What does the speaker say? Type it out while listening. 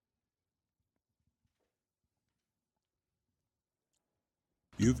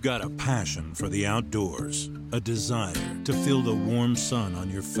You've got a passion for the outdoors, a desire to feel the warm sun on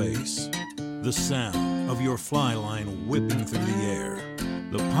your face, the sound of your fly line whipping through the air,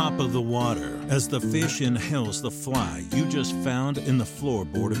 the pop of the water as the fish inhales the fly you just found in the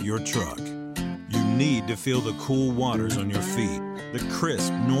floorboard of your truck. You need to feel the cool waters on your feet, the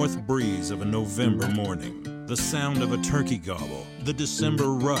crisp north breeze of a November morning, the sound of a turkey gobble, the December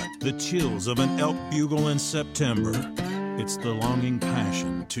rut, the chills of an elk bugle in September. It's the longing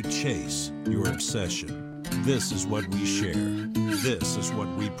passion to chase your obsession. This is what we share. This is what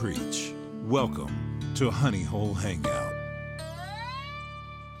we preach. Welcome to Honey Hole Hangout.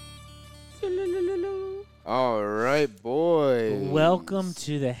 All right, boys. Welcome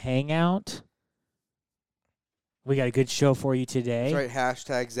to the Hangout. We got a good show for you today. That's right,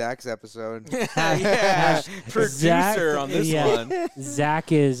 hashtag Zach's episode. Yeah, producer Zach, on this one.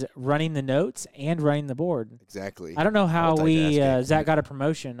 Zach is running the notes and running the board. Exactly. I don't know how Multitasking. Zach got a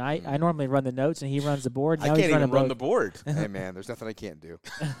promotion. I normally run the notes and he runs the board. Now I he's can't running even run both. the board. Hey, man, there's nothing I can't do.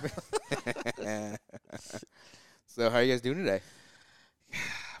 So how are you guys doing today?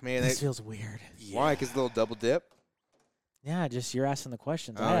 Man, This feels weird. Why? Because a little double dip? Yeah, just you're asking the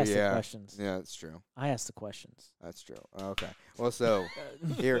questions. Oh, I ask yeah. the questions. Yeah, that's true. I ask the questions. That's true. Okay. Well, so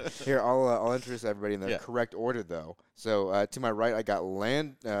here, I'll introduce everybody in the Yeah. correct order, though. So to my right, I got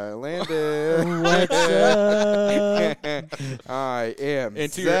Landon. What's up? I am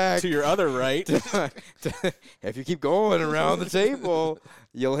and to Zach. your other right, If you keep going around the table,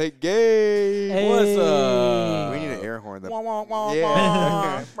 you'll hit gay. Hey. what's up? We need an air horn.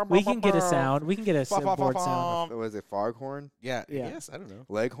 Yeah. We can get a sound. We can get a board sound. What was it? Foghorn? Yeah, Yeah. Yes, I don't know.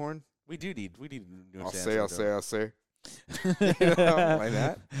 Leghorn? We need new I'll sounds, say. don't You know, like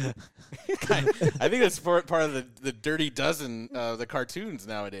that. we? I think that's part of the Dirty Dozen, the cartoons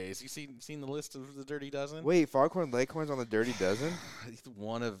nowadays. You seen the list of the Dirty Dozen? Wait, Foghorn Leghorn's on the Dirty Dozen?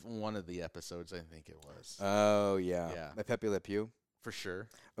 One of the episodes, I think it was. Oh, yeah. Yeah. The Pepe Le Pew? For sure,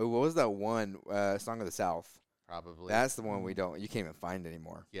 Oh, what was that one? Song of the South. probably. That's the one you can't even find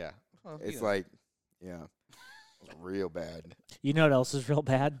anymore. yeah. Well, It's you know. like, yeah, it's real bad. You know what else is real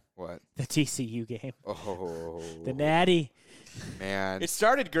bad? What? The TCU game. Oh, The Natty. man. It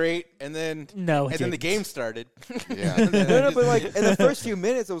started great, and then No, it and then the didn't. game started. Yeah. No, but like in the first few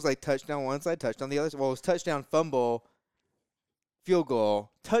minutes, it was like touchdown one side, touchdown the other side. Well, it was touchdown, fumble, field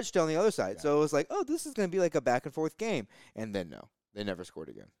goal, touchdown the other side. Yeah. So it was like, oh, this is going to be like a back and forth game. And then no, they never scored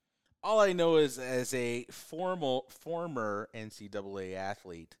again. All I know is, as a former NCAA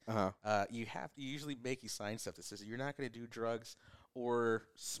athlete, Uh-huh. you usually make you sign stuff that says you're not going to do drugs or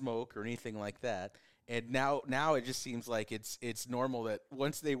smoke or anything like that. And now it just seems like it's normal that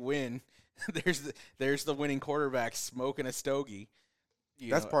once they win, there's the winning quarterback smoking a stogie.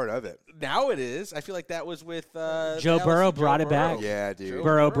 That's part of it. Now it is. I feel like that was with Joe LSU Burrow Joe brought it back. Burrow. Yeah, dude. Joe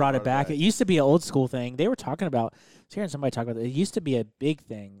Burrow brought it back. back. It used to be an old school thing. They were talking about. I was hearing somebody talk about it. It used to be a big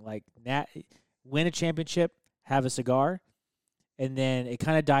thing, like win a championship, have a cigar, and then it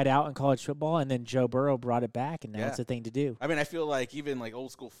kind of died out in college football. And then Joe Burrow brought it back, and now Yeah. it's a thing to do. I mean, I feel like even like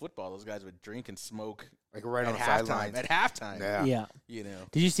old school football, those guys would drink and smoke Like right on at the halftime. sidelines. At halftime, Yeah. Yeah. you know.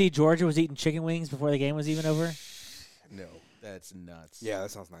 Did you see Georgia was eating chicken wings before the game was even over? No, that's nuts. Yeah,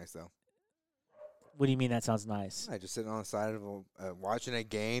 that sounds nice though. What do you mean that sounds nice? I just sitting on the side of watching a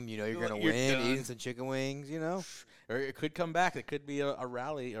game. You know you're You're gonna like, you're win, done. eating some chicken wings. You know. Or it could come back. It could be a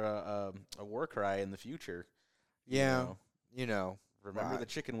rally or a war cry in the future. Yeah. know. You know. Remember Right. the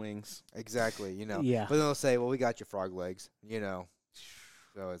chicken wings. Exactly. You know. Yeah. But then they'll say, "Well, we got your frog legs." You know.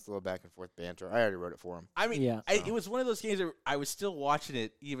 So it's a little back and forth banter. I already wrote it for him. I mean, Yeah. it was one of those games where I was still watching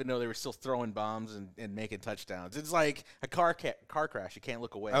it, even though they were still throwing bombs and making touchdowns. It's like a car crash. You can't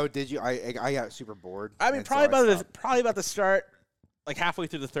look away. Oh, did you? I got super bored. I mean, and so probably about the start, like halfway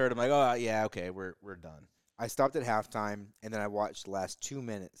through the third. I'm like, oh yeah, okay, we're done. I stopped at halftime, and then I watched the last 2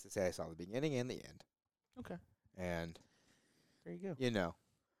 minutes to say I saw the beginning and the end. Okay, And there you go. you know,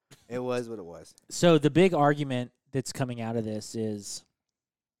 it was what it was. So the big argument that's coming out of this is,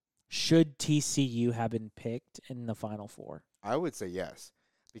 should TCU have been picked in the Final Four? I would say yes,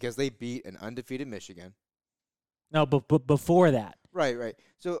 because they beat an undefeated Michigan. No, but before that. Right.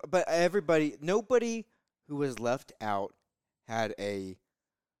 So, but nobody who was left out had a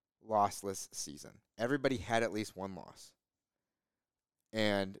lossless season. Everybody had at least one loss.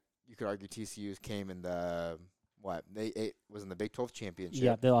 And you could argue TCU's came in the, it was in the Big 12 championship.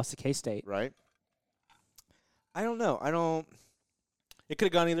 Yeah, they lost to K-State. Right? I don't know. It could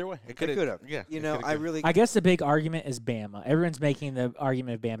have gone either way. It could have. Yeah. You it know, coulda I gone. really. I guess the big argument is Bama. Everyone's making the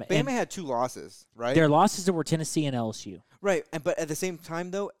argument of Bama. Bama And had 2 losses, right? their losses were Tennessee and LSU. Right. But at the same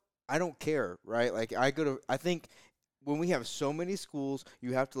time, though, I don't care, right? Like, I think when we have so many schools,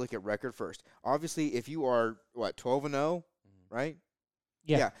 you have to look at record first. Obviously, if you are 12-0, right?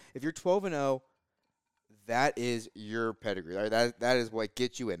 Yeah. If you're 12-0, that is your pedigree. Right? That is what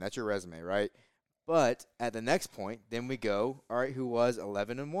gets you in. That's your resume, right? But at the next point, then we go, all right, who was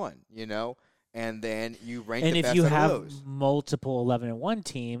 11-1, you know? And then you rank And the if best you out of have those. multiple 11-1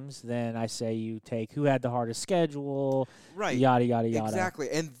 teams, then I say you take who had the hardest schedule, Right. yada yada yada. Exactly.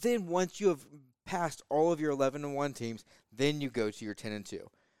 And then once you have passed all of your 11-1 teams, then you go to your 10-2,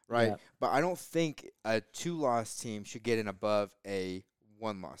 right? Yeah. But I don't think a 2-loss team should get in above a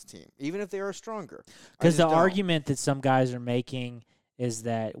 1-loss team, even if they are stronger. Because the argument that some guys are making is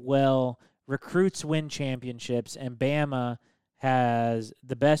that, well, recruits win championships, and Bama has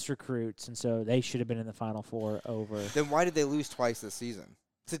the best recruits, and so they should have been in the Final Four over. Then why did they lose twice this season?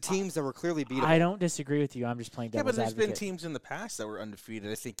 To teams that were clearly beatable. I don't disagree with you. I'm just playing Yeah, devil's but there's advocate. been teams in the past that were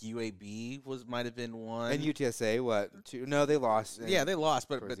undefeated. I think UAB might have been one. And UTSA, what? Two? No, they lost. Yeah, they lost,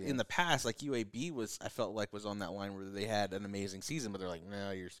 but towards the in end. the past, like UAB I felt like was on that line where they had an amazing season, but they're like, no,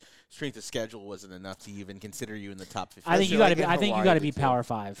 your strength of schedule wasn't enough to even consider you in the top 15. I think Especially you got to like be. in I think you Hawaii, got to they be do. Power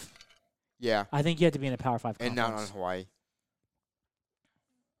 5. Yeah, I think you have to be in a Power 5 and conference. not on Hawaii.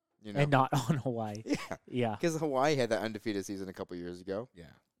 You know? And not on Hawaii. Yeah, Yeah. because Hawaii had that undefeated season a couple years ago. Yeah.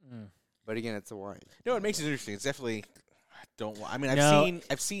 Mm. But again, it's Hawaii. No, it makes it interesting. It's definitely No.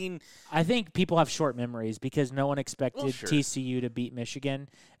 I've seen I think people have short memories because no one expected sure. TCU to beat Michigan,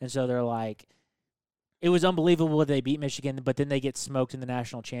 and so they're like, it was unbelievable that they beat Michigan, but then they get smoked in the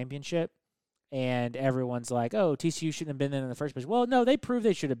national championship, and everyone's like, oh, TCU shouldn't have been there in the first place. Well, no, they proved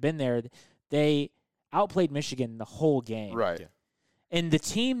they should have been there. They outplayed Michigan the whole game. Right. Yeah. And the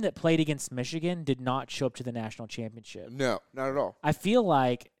team that played against Michigan did not show up to the national championship. No, not at all. I feel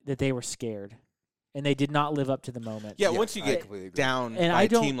like that they were scared, and they did not live up to the moment. Yeah, Yes, once you I get completely agree. down And by I a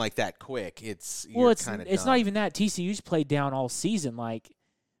don't- team like that quick, it's Well, kind of it's not even that. TCU's played down all season. Like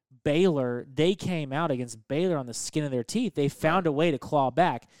Baylor, they came out against Baylor on the skin of their teeth. They found a way to claw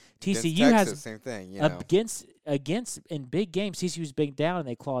back. Against TCU Texas, has same thing. You know. against in big games. TCU's big down and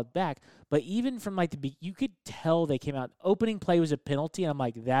they clawed back. But even from like you could tell they came out. Opening play was a penalty, and I'm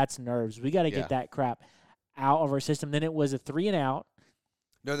like, that's nerves. We got to Yeah. get that crap out of our system. Then it was a 3-and-out.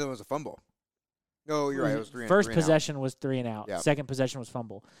 No, there was a fumble. No, you're right. It was three. First three and out. possession was 3-and-out. Yeah. Second possession was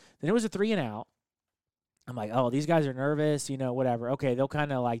fumble. Then it was a 3-and-out. I'm like, oh, these guys are nervous, whatever. Okay, they'll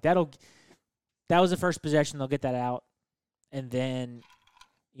kind of like that was the first possession. They'll get that out. And then,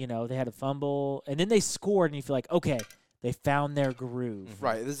 they had a fumble. And then they scored, and you feel like, okay, they found their groove.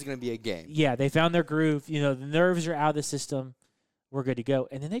 Right. This is going to be a game. Yeah, they found their groove. The nerves are out of the system. We're good to go.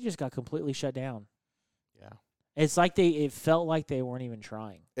 And then they just got completely shut down. Yeah. It's like it felt like they weren't even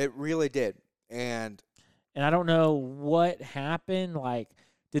trying. It really did. And And I don't know what happened. Like,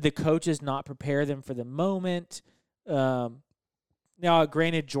 did the coaches not prepare them for the moment? Now,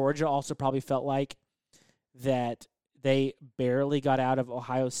 granted, Georgia also probably felt like that they barely got out of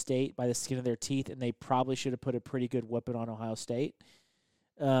Ohio State by the skin of their teeth, and they probably should have put a pretty good whipping on Ohio State.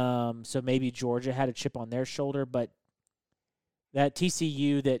 So maybe Georgia had a chip on their shoulder, but that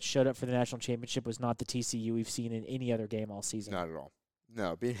TCU that showed up for the national championship was not the TCU we've seen in any other game all season. not at all.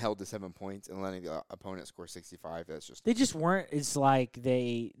 No, being held to 7 points and letting the opponent score 65, that's just They just weren't. It's like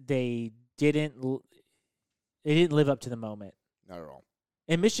they didn't live up to the moment. not at all.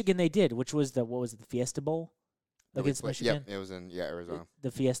 In Michigan, they did, which was the Fiesta Bowl No, we against played- Michigan. Yep, it was in Arizona.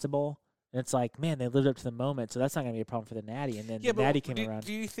 The Fiesta Bowl. And it's like, man, they lived up to the moment, so that's not going to be a problem for the Natty. And then Yeah, the Natty but came around.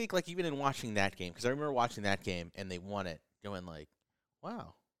 do you think, like, even in watching that game, because I remember watching that game and they won it, going like,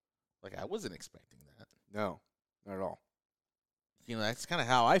 wow, like I wasn't expecting that. No, not at all. That's kind of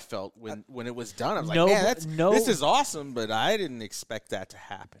how I felt when it was done. I was No, like, man, this no- is awesome, but I didn't expect that to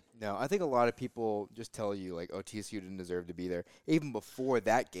happen. No, I think a lot of people just tell you like, "Oh, TCU didn't deserve to be there," even before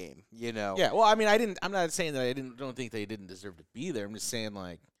that game. Yeah, well, I mean, I'm not saying that don't think they didn't deserve to be there. I'm just saying,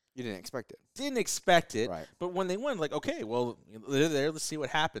 like, you didn't expect it. didn't expect it. Right. But when they won, like, okay, well, they're there. Let's see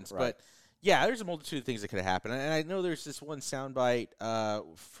what happens. Right. But yeah, there's a multitude of things that could have happened. And I know there's this one soundbite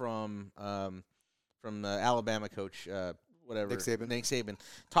from the Alabama coach, whatever, Nick Saban.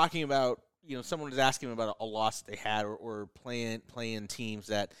 talking about, someone was asking him about a loss they had or playing teams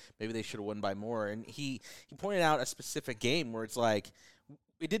that maybe they should have won by more. And he pointed out a specific game where it's like,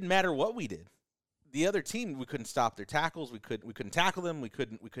 it didn't matter what we did. The other team, we couldn't stop their tackles. We couldn't tackle them. We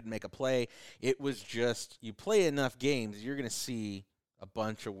couldn't make a play. It was just, you play enough games, you're going to see a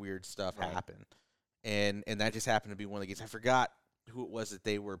bunch of weird stuff Right. happen. And that just happened to be one of the games. I forgot who it was that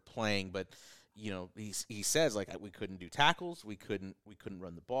they were playing, but he says, like, we couldn't do tackles, we couldn't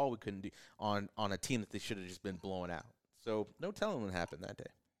run the ball, we couldn't do on a team that they should have just been blowing out. So no telling what happened that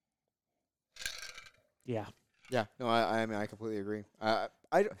day. Yeah. Yeah, no, I mean, I completely agree.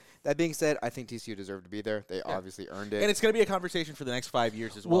 That being said, I think TCU deserved to be there. They obviously earned it. And it's going to be a conversation for the next 5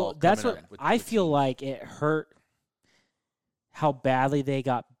 years as well. Well, that's coming what up with I the feel team. like it hurt how badly they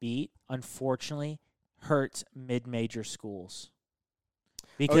got beat, unfortunately, hurts mid-major schools.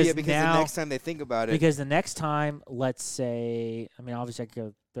 Because because now, the next time they think about it, because the next time, let's say, I mean, obviously I could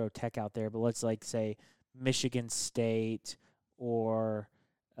go throw Tech out there, but let's like say Michigan State or,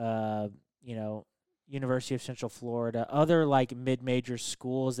 University of Central Florida, other like mid-major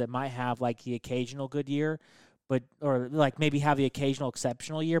schools that might have like the occasional good year, or like maybe have the occasional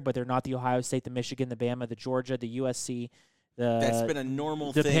exceptional year, but they're not the Ohio State, the Michigan, the Bama, the Georgia, the USC, That's been a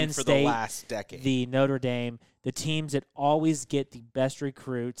normal the thing Penn for State, the last decade. the Notre Dame, the teams that always get the best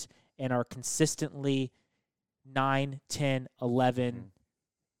recruits and are consistently 9, 10, 11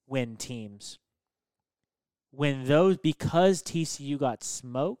 win teams. Because TCU got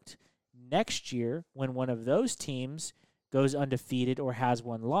smoked, next year when one of those teams goes undefeated or has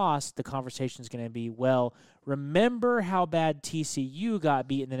one loss, the conversation is going to be, well, remember how bad TCU got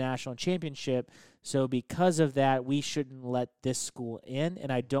beat in the national championship, so because of that, we shouldn't let this school in,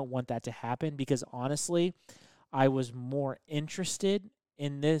 and I don't want that to happen because, honestly, I was more interested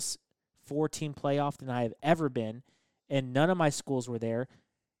in this 4-team playoff than I have ever been, and none of my schools were there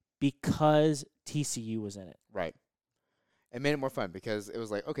because TCU was in it. right. It made it more fun because it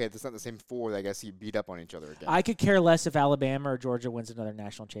was like, okay, it's not the same four that I guess you beat up on each other again. I could care less if Alabama or Georgia wins another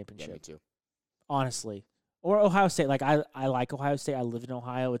national Yeah, championship. me too. Honestly. Or Ohio State. Like, I like Ohio State. I live in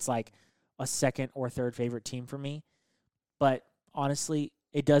Ohio. It's like a second or third favorite team for me. But honestly,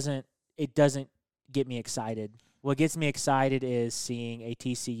 it doesn't get me excited. What gets me excited is seeing a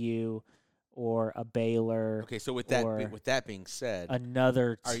TCU or a Baylor. Okay, so with or that being said,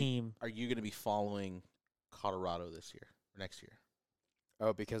 another team. are you going to be following Colorado this year or next year?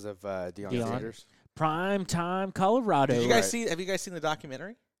 Oh, because of Deion Deion? Sanders? Prime time Colorado. Did you guys Right. see? Have you guys seen the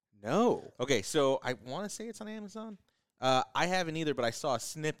documentary? No. Okay, so I want to say it's on Amazon. I haven't either, but I saw a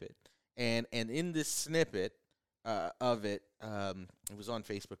snippet, and in this snippet of it, it was on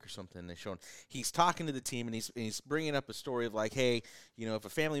Facebook or something. They showing he's talking to the team, and he's bringing up a story of like, hey, if a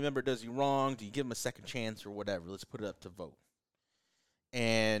family member does you wrong, do you give them a second chance or whatever? Let's put it up to vote.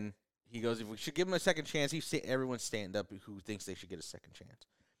 And he goes, if we should give them a second chance, everyone stand up who thinks they should get a second chance.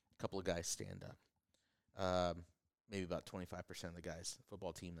 A couple of guys stand up. Maybe about 25% of the guys,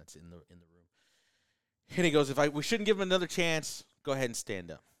 football team that's in the room. And he goes, we shouldn't give them another chance, go ahead and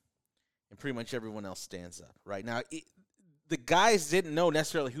stand up. And pretty much everyone else stands up. Right now, the guys didn't know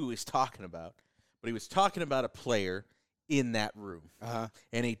necessarily who he was talking about, but he was talking about a player in that room. Uh-huh.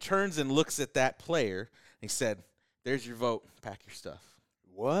 And he turns and looks at that player, and he said, "There's your vote. Pack your stuff."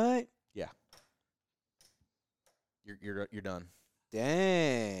 What? Yeah. You're done.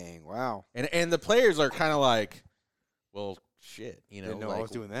 Dang. Wow. And the players are kind of like, well, shit, Didn't know I like,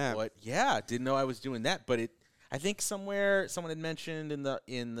 was doing that. What? Yeah, didn't know I was doing that. But I think somewhere someone had mentioned in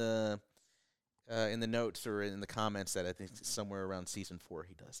the notes or in the comments that I think somewhere around season 4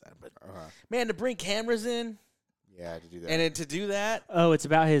 he does that. But man, to bring cameras in, Yeah, to do that. and then to do that, Oh, it's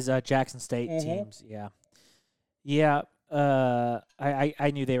about his Jackson State teams. Yeah. Yeah.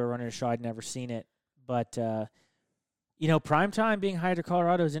 I knew they were running a show. I'd never seen it. But, primetime being hired to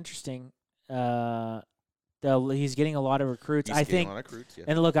Colorado is interesting. He's getting a lot of recruits. he's I getting think. a lot of recruits, yeah.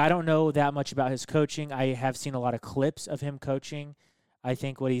 And look, I don't know that much about his coaching. I have seen a lot of clips of him coaching. I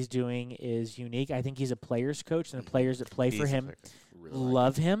think what he's doing is unique. I think he's a player's coach, and the players that play for He's a him player. Really like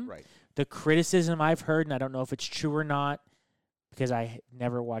love him. him. Right. The criticism I've heard, and I don't know if it's true or not, because I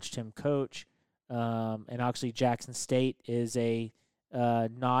never watched him coach. And actually, Jackson State is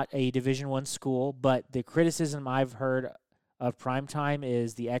not a Division I school, but the criticism I've heard of primetime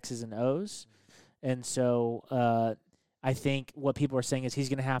is the X's and O's. And so I think what people are saying is he's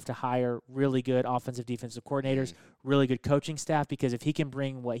going to have to hire really good offensive, defensive coordinators, really good coaching staff, because if he can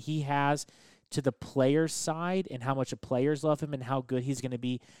bring what he has to the players' side and how much the players love him and how good he's going to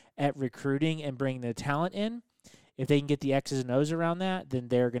be at recruiting and bringing the talent in, if they can get the X's and O's around that, then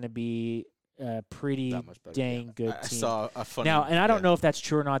they're going to be a pretty That much better, dang good I team. saw a funny Now, and I don't yeah. know if that's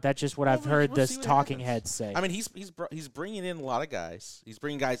true or not. That's just what I've heard we'll the see what talking happens. heads say. I mean, he's bringing in a lot of guys. He's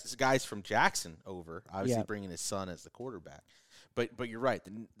bringing guys from Jackson over. Obviously, Yeah. bringing his son as the quarterback. But you're right.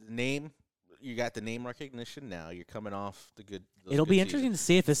 The name, you got the name recognition now. You're coming off the good. It'll be interesting to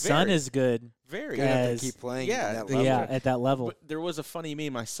see if his son Very. is good. Very. Gonna have to as- keep playing yeah, at that the- level. Yeah, at that level. But there was a funny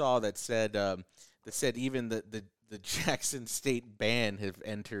meme I saw that said even the Jackson State band have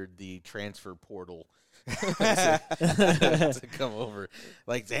entered the transfer portal to come over.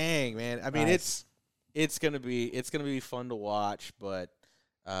 Like, dang, man. I mean, Nice. it's gonna be fun to watch, but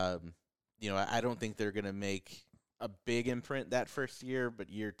I don't think they're going to make a big imprint that first year, but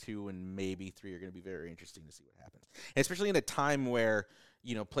year 2 and maybe 3 are going to be very interesting to see what happens. And especially in a time where,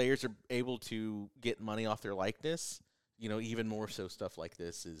 players are able to get money off their likeness, even more so stuff like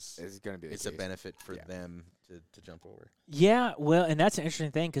this is going to be a benefit for them to jump over. Yeah, well, and that's an interesting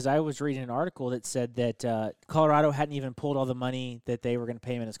thing because I was reading an article that said that Colorado hadn't even pulled all the money that they were going to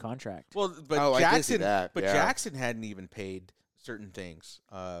pay him in his contract. Well, but I did see that. Jackson hadn't even paid certain things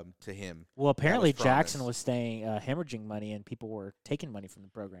to him. Well, apparently That was Jackson promised. was staying hemorrhaging money, and people were taking money from the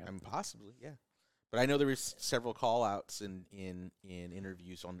program. Possibly, yeah. But I know there was several call-outs in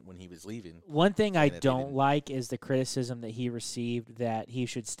interviews on when he was leaving. One thing I saying that they don't didn't- like is the criticism that he received that he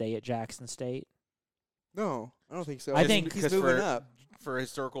should stay at Jackson State. No, I don't think so. I think he's because moving up. For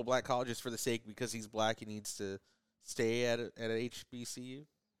historical black colleges, for the sake because he's black, he needs to stay at a HBCU.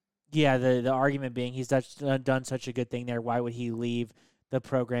 Yeah, the argument being he's done such a good thing there. Why would he leave the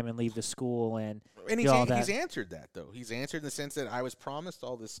program and leave the school? And And do all he's that? answered that, though. He's answered in the sense that I was promised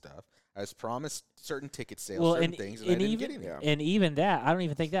all this stuff. I was promised certain ticket sales, well, certain and, things, and I didn't even get any. Yeah. and even that, I don't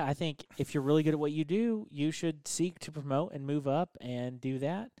even think that. I think if you're really good at what you do, you should seek to promote and move up and do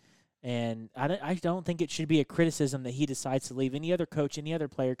that. And I don't think it should be a criticism that he decides to leave. Any other coach, any other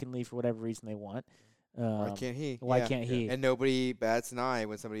player can leave for whatever reason they want. Why can't he? Why Yeah. can't he? And nobody bats an eye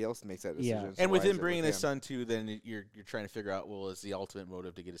when somebody else makes that Yeah. decision. So And with why him is it bringing his him? son too, then you're trying to figure out, well, is the ultimate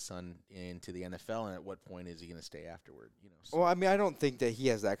motive to get his son into the NFL, and at what point is he going to stay afterward? So. Well, I mean, I don't think that he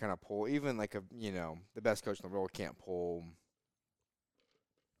has that kind of pull. Even like the best coach in the world can't pull.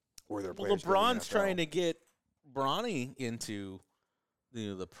 Or their players. LeBron's trying to get Bronny into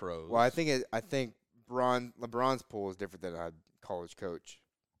the pros. Well, I think LeBron's pull is different than a college coach.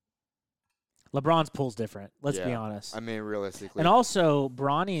 LeBron's pull's different. Let's be Yeah. honest. I mean, realistically, And also,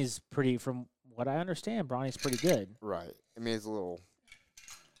 Bronny's pretty. From what I understand, Bronny's pretty good. right. I mean, it's a little.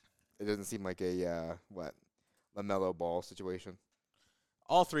 It doesn't seem like a LaMelo Ball situation.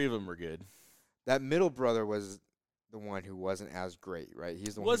 all 3 of them were good. That middle brother was the one who wasn't as great, right?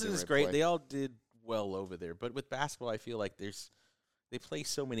 He's the one. who Wasn't didn't as really great. play. They all did well over there, but with basketball, I feel like they play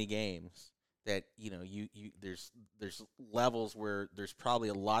so many games that you there's levels where there's probably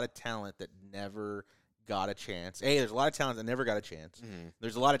a lot of talent that never got a chance. There's a lot of talent that never got a chance. Mhm.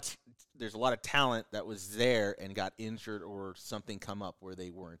 There's a lot of talent that was there and got injured or something come up where they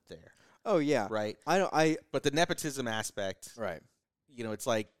weren't there. Oh yeah. Right. I But the nepotism aspect, right. it's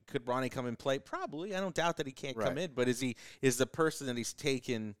like, could Bronny come and play? Probably. I don't doubt that he can't come Right. in, but is the person that he's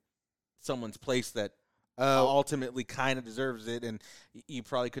taken someone's place that Oh ultimately kind of deserves it, and you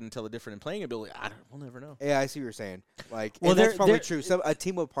probably couldn't tell the difference in playing ability. We'll never know. yeah, I see what you're saying. Like, Well, and that's they're- probably they're- true. A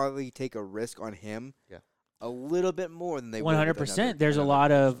team will probably take a risk on him. Yeah. A little bit more than they. 100%. There's a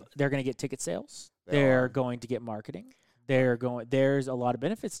lot of. They're going to get ticket sales. They They're are. going to get marketing. There's a lot of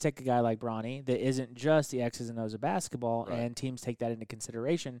benefits to take a guy like Bronny that isn't just the X's and O's of basketball, Right. and teams take that into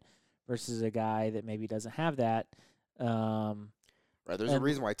consideration versus a guy that maybe doesn't have that. Right. There's a and-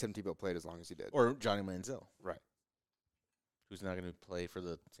 reason why Tim Tebow played as long as he did. Or Johnny Manziel, Right. who's not going to play for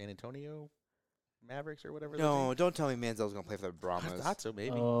the San Antonio Mavericks or whatever. No, don't tell me Manziel's gonna play for the I Brahmas. thought so.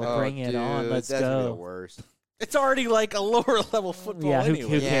 Maybe Oh, bring it on. dude, Let's that's gonna be the go. worst. it's already like a lower level football. Yeah, who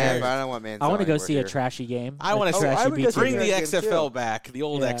anyway. Yeah, cares? but I don't want Manziel. I want to go anywhere see here. a trashy game. I wanna a see- trashy I would go BT see Bring game. the Yeah, XFL too. back, the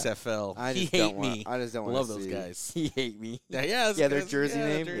old Yeah. XFL. I He just don't hate want, me. I just don't want Love to those see. guys. He hate me. Yeah, Yeah, their it's- jersey yeah,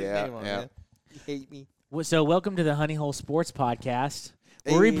 name. jersey Yeah, name on yeah. it. He hate me. So, welcome to the Honey Hole Sports Podcast,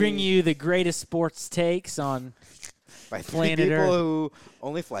 where we bring Hey. you the greatest sports takes on. By 3 Planet people Earth. who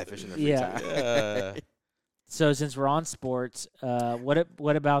only fly fish in their free Yeah. time. So, since we're on sports, what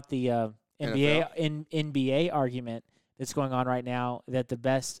about the NBA argument that's going on right now that the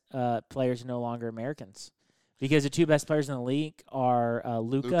best players are no longer Americans? Because the 2 best players in the league are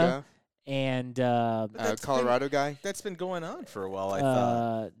Luka Luka, and That's Colorado guy. That's been going on for a while. I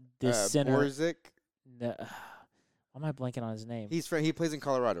thought. the center. Borzik. Why am I blanking on his name? He plays in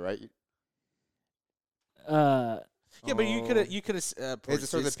Colorado, right? Yeah, but you could have Is it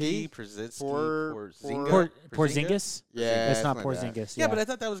sort of the P? Porzingis? Yeah, It's not something like that. Porzingis. Yeah, but I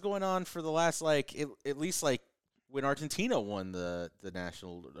thought that was going on for the last at least when Argentina won the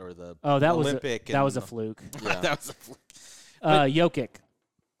national or the Oh, that was Olympic. that was a and- fluke. Yeah. that was a fluke. Jokic.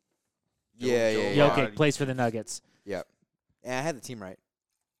 Yeah, yeah, Joe- yeah. Jokic plays for the Nuggets. Yeah, I had the team right.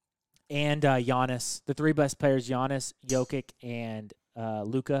 And Giannis. The 3 best players, Giannis, Jokic, and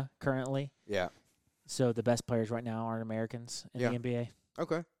Luka currently. Yeah. So the best players right now aren't Americans in Yeah. the NBA.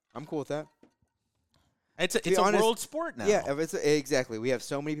 Okay, I'm cool with that. It's be a honest, world sport now. Yeah, exactly. We have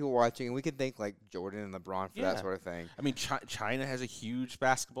so many people watching, and we can thank like Jordan and LeBron for that Yeah. sort of thing. I mean, China has a huge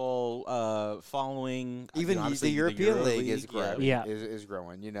basketball following. Even obviously the European Euro League is League, growing. Yeah. Is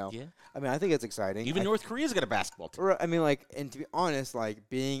growing. You know. Yeah. I mean, I think it's exciting. Even I, North Korea's got a basketball team. I mean, like, and to be honest, like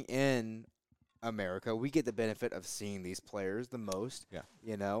being in America, we get the benefit of seeing these players the most. Yeah.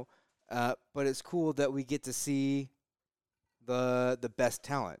 You know, but it's cool that we get to see the best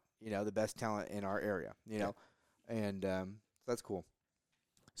talent. You know, the best talent in our area. You know, and that's cool.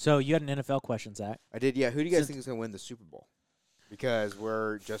 So you had an NFL question, Zach. I did. Yeah. Who do you guys Since- think is going to win the Super Bowl? Because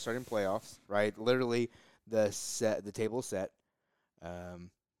we're just starting playoffs, right? Literally, the table is set.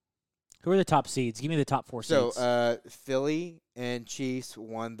 Who are the top seeds? Give me the top 4 seeds. So Philly and Chiefs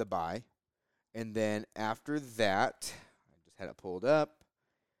won the bye, and then after that, I just had it pulled up.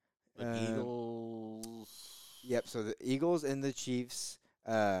 The Eagles. Yep. So the Eagles and the Chiefs.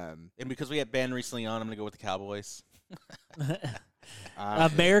 And because we had Ben recently on, I'm going to go with the Cowboys.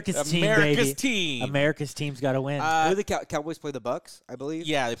 America's team, America's baby. team. America's team's got to win. who the Cowboys play the Bucks, I believe.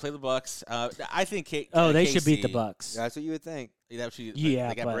 Yeah, they play the Bucks. I think. they should beat the KC Bucks. That's what you would think, Yeah,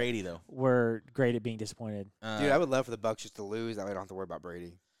 they got but- Brady though. We're great at being disappointed. dude. I would love for the Bucks just to lose. That way, I don't have to worry about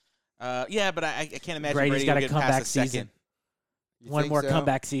Brady. Yeah, but I can't imagine Brady's Brady got will a get comeback past the season. second. You One think more so?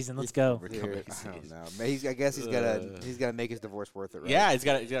 comeback season. Let's go. We're Dude, coming I season. don't know. I guess he's got to make his divorce worth it, right? Yeah, he's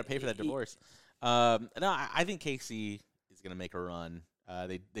got to pay for that divorce. No, I think KC is going to make a run.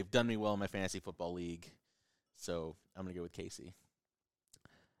 They've done me well in my fantasy football league, so I'm going to go with KC.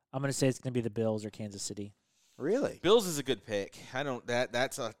 I'm going to say it's going to be the Bills or Kansas City. Really? Bills is a good pick.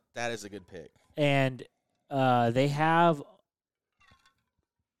 That is a good pick. And they have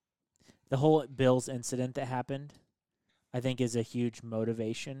the whole Bills incident that happened, I think, is a huge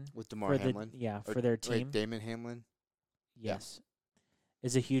motivation With DeMar for Hamlin? for their Wait, team. Damon Hamlin? Yes.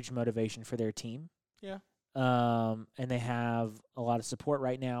 Is a huge motivation for their team. Yeah. And they have a lot of support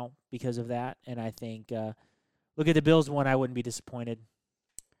right now because of that. And I think, look at the Bills one, I wouldn't be disappointed.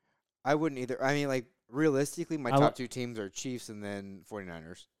 I wouldn't either. I mean, like, realistically, my I top two teams are Chiefs and then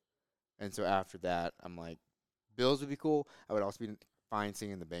 49ers. And so after that, I'm like, Bills would be cool. I would also be fine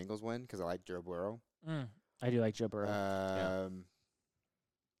seeing the Bengals win because I like Joe Burrow. I do like Joe Burrow. Um,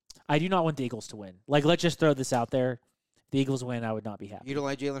 I do not want the Eagles to win. Like, let's just throw this out there. The Eagles win, I would not be happy. You don't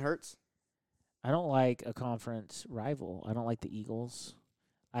like Jalen Hurts? I don't like a conference rival. I don't like the Eagles.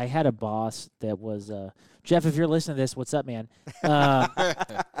 I had a boss that was Jeff. If you're listening to this, what's up, man?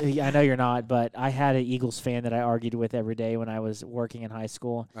 I know you're not, but I had an Eagles fan that I argued with every day when I was working in high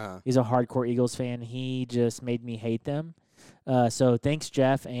school. He's a hardcore Eagles fan. He just made me hate them. So thanks,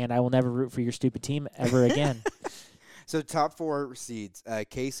 Jeff, and I will never root for your stupid team ever again. So top 4 seeds,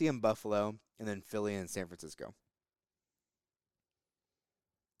 KC and Buffalo, and then Philly and San Francisco.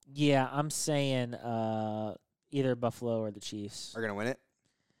 Yeah, I'm saying either Buffalo or the Chiefs. Are going to win it?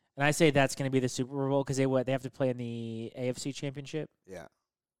 And I say that's going to be the Super Bowl because they have to play in the AFC Championship, Yeah.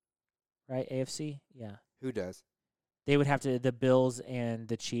 right? AFC? Yeah. Who does? They would have to, the Bills and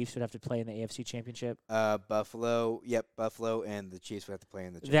the Chiefs would have to play in the AFC Championship. Buffalo. Yep, Buffalo and the Chiefs would have to play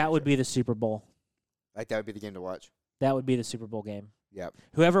in the championship. That would be the Super Bowl. Like, that would be the game to watch. That would be the Super Bowl game. Yep.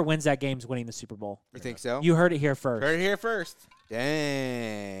 Whoever wins that game is winning the Super Bowl. You think so? You heard it here first. Heard it here first.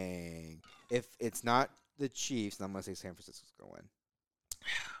 Dang. If it's not the Chiefs, then I'm going to say San Francisco's going to win.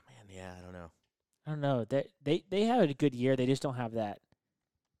 Man, yeah, I don't know. I don't know. They had a good year. They just don't have that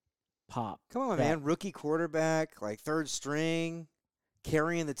pop. Come on, that- man. Rookie quarterback, like third string,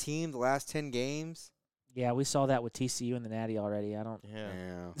 carrying the team the last 10 games. Yeah, we saw that with TCU and the Natty already. I don't. Yeah.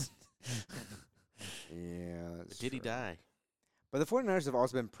 Yeah. That's Did he true. die? But the 49ers have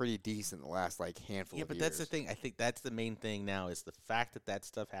also been pretty decent the last, like, handful Yeah, of but years. that's the thing. I think that's the main thing now is the fact that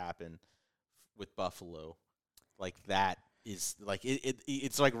stuff happened with Buffalo. Like, that is, like,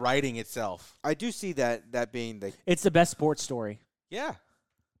 it's like writing itself. I do see that being the It's the best sports story, Yeah.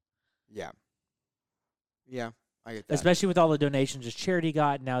 yeah. Yeah, I get that. especially with all the donations his charity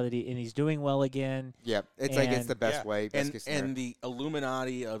got now that he's doing well again. Yeah, it's like it's And- the best Yeah. way. Best And case scenario. and the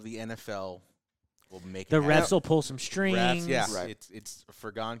Illuminati of the NFL will make The it refs happen. will pull some strings. Refs, yeah, Right. it's a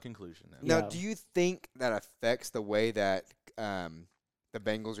foregone conclusion now. Now, Yeah. do you think that affects the way that the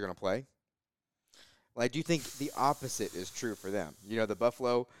Bengals are going to play? Like, do you think the opposite is true for them? You know, the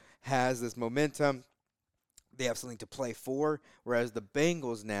Buffalo has this momentum. They have something to play for, whereas the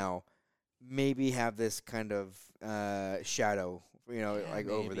Bengals now maybe have this kind of shadow, Yeah, like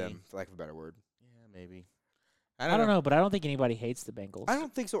over maybe. them, for lack of a better word. Yeah, maybe. I don't know, but I don't think anybody hates the Bengals. I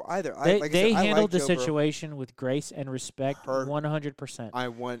don't think so either. They I handled like the Joe Burrow. situation with grace and respect, Per- 100%.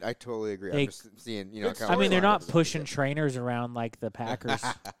 I totally agree. They- I'm just seeing, Good kind I of mean, they're storyline not representing pushing it. trainers around like the Packers.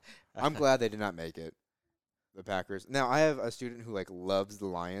 I'm glad they did not make it. the Packers. Now I have a student who like loves the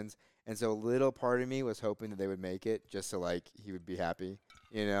Lions, and so a little part of me was hoping that they would make it, just so like he would be happy,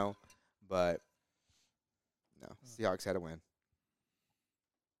 you know. But no, Seahawks had to win.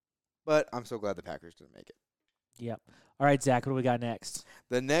 But I'm so glad the Packers didn't make it. Yep. All right, Zach, what do we got next?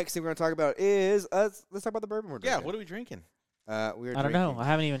 The next thing we're going to talk about is let's talk about the bourbon we're Yeah, drinking. what are we drinking? We're I don't know. I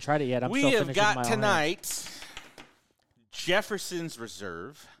haven't even tried it yet. I'm We still have finishing got my own. tonight Jefferson's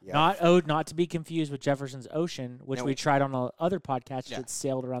Reserve. Yeah. Not to be confused with Jefferson's Ocean, which No. we tried on other podcasts Yeah. that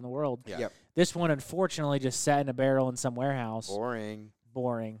sailed around the world. Yeah. Yep. This one, unfortunately, just sat in a barrel in some warehouse. Boring.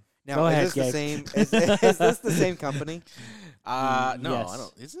 Boring. Now, Go ahead, is this the Gabe. same? Is this the same company? No, yes. I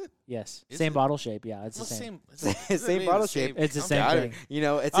don't. Is it? Yes. Is Same it? bottle shape. Yeah, it's Well, the same. Same bottle shape. It's the same Got thing. it. You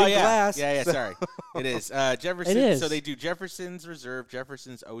know, it's Oh, in yeah. glass. Yeah, so- sorry. It is. Jefferson. It is. So they do Jefferson's Reserve,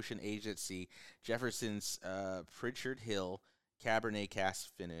 Jefferson's Ocean Aged at Sea, Jefferson's Pritchard Hill Cabernet Cask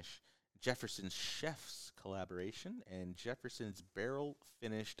Finish, Jefferson's Chef's Collaboration, and Jefferson's Barrel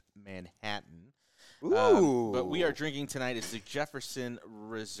Finished Manhattan. Ooh. But we are drinking tonight is the Jefferson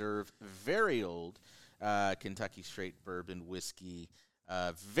Reserve Very Old Kentucky Straight Bourbon Whiskey.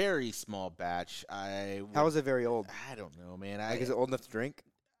 Very small batch. How is it very old? I don't know, man. Like, is it old enough to drink?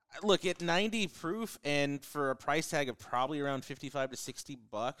 Look, at 90 proof and for a price tag of probably around $55 to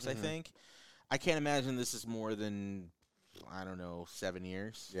 $60, I think. I can't imagine this is more than, I don't know, 7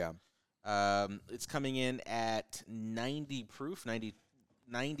 years. Yeah. It's coming in at 90 proof,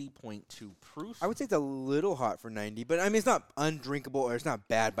 90.2 proof. I would say it's a little hot for 90, but I mean, it's not undrinkable or it's not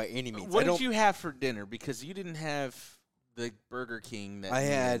bad by any means. What did you have for dinner? Because you didn't have the Burger King that I me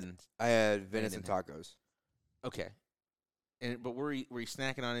had and- I had venison didn't have. tacos. Okay. But were you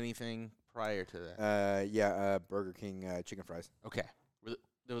snacking on anything prior to that? Burger King chicken fries. Okay.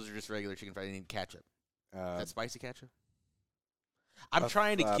 Those are just regular chicken fries. You need ketchup. That spicy ketchup? I'm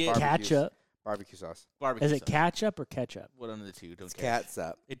trying to get barbecue. Ketchup. Barbecue sauce. barbecue Is it sauce. ketchup or ketchup? What under the two? Don't It's care.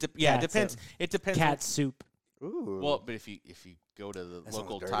 catsup. It Catsup. depends. It depends. Cat soup. Ooh. Well, but if you go to the That sounds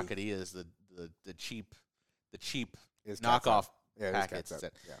local dirty. taquerias, the cheap It's knockoff Yeah, it is packets. catsup.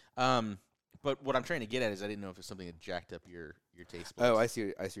 that- Yeah. But what I'm trying to get at is I didn't know if it's something that jacked up your taste buds. Oh, I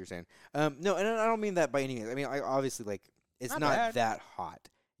see what you're saying. No, and I don't mean that by any means. I mean, I obviously like it's Not not bad. that hot.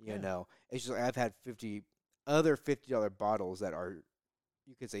 You Yeah. know, it's just like I've had other $50 bottles that are,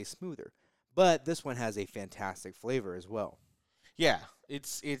 you could say, smoother. But this one has a fantastic flavor as well. Yeah,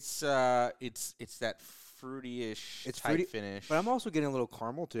 it's that fruity-ish It's type fruity, finish. But I'm also getting a little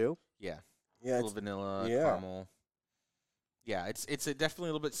caramel too. yeah, Yeah, a little vanilla, yeah. caramel. Yeah, it's definitely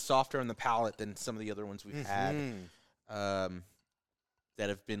a little bit softer on the palate than some of the other ones we've had. That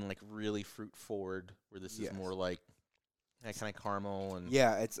have been like really fruit forward, where this Yes. is more like that kind of caramel and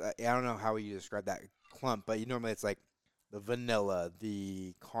Yeah, it's I don't know how you describe that clump, but normally it's like the vanilla,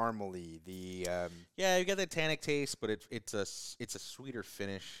 the caramely, the yeah, you got that tannic taste, but it's a sweeter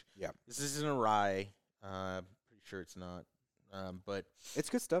finish. Yeah. This isn't a rye. Pretty sure it's not. But it's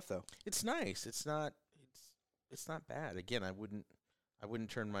good stuff though. it's nice. It's not bad. Again, I wouldn't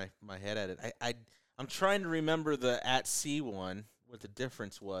turn my head at it. I'm trying to remember the at sea one, what the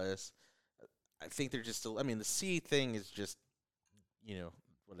difference was. I think they're just I mean, the sea thing is just,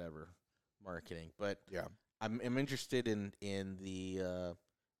 whatever marketing, but Yeah. I'm interested in the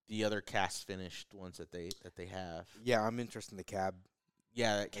other cast finished ones that they have. Yeah, I'm interested in the cab.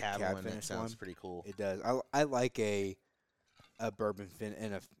 Yeah, that The cab cab one that finished sounds one. pretty cool. It does. I like a bourbon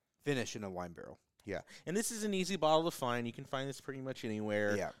finish in a wine barrel. Yeah, and this is an easy bottle to find. You can find this pretty much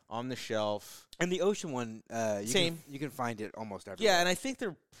anywhere. Yeah. On the shelf. And the ocean one, Same. You can find it almost everywhere. Yeah, and I think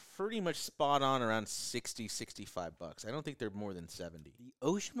they're pretty much spot on around $60-$65. I don't think they're more than 70. The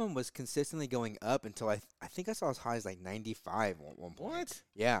ocean one was consistently going up until I think I saw as high as like 95 at one point. What?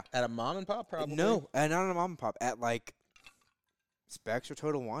 Yeah. At a mom and pop, probably. No, not on a mom and pop. At like Specs or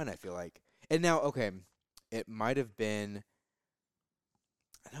Total Wine, I feel like. And now, okay, it might have been.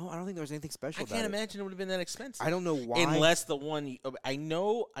 No, I don't think there was anything special I about can't it. imagine it would have been that expensive. I don't know why. Unless the one I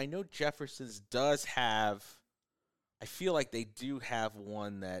know Jefferson's does have. I feel like they do have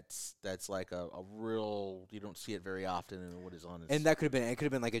one that's like a real. You don't see it very often, and what is on it. And that could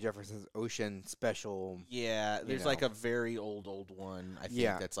have been like a Jefferson's Ocean special. Yeah, there's like know. a very old one. I think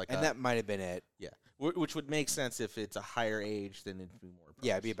Yeah, that's like and that might have been it. yeah, which would make sense if it's a higher age, then it'd be more.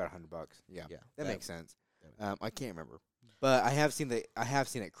 Yeah, it'd be priced. about $100. Yeah, Yeah, that that makes sense. that I can't remember, but I have seen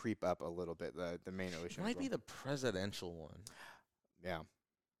it creep up a little bit. The main It ocean might as be well. the presidential one. Yeah.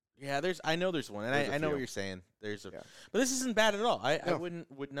 Yeah, I know there's one, and There's a I know what few. you're saying. There's a, Yeah. but this isn't bad at all. I No.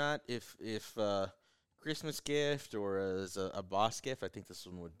 would not if Christmas gift or as a boss gift, I think this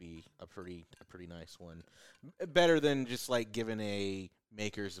one would be a pretty nice one. Better than just like giving a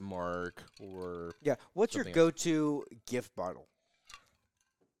Maker's Mark or Yeah. What's your something go-to gift bottle?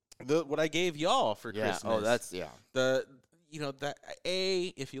 what I gave y'all for Christmas. Oh, that's yeah.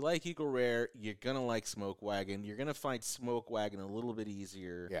 If you like Eagle Rare, you're gonna like Smoke Wagon. You're gonna find Smoke Wagon a little bit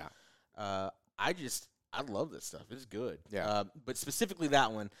easier. Yeah. I love this stuff. It's good. Yeah. But specifically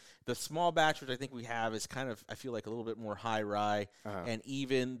that one, the small batch, which I think we have, is kind of, I feel like, a little bit more high rye, and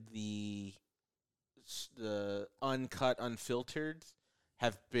even the uncut, unfiltered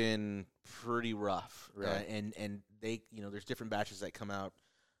have been pretty rough. Right. And they, there's different batches that come out.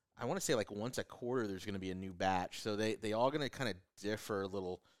 I want to say like once a quarter there's going to be a new batch. So they all going to kind of differ a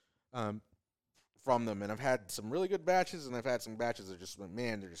little from them. And I've had some really good batches, and I've had some batches that are just,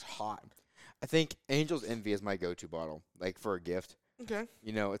 man, they're just hot. I think Angel's Envy is my go-to bottle, like for a gift. Okay.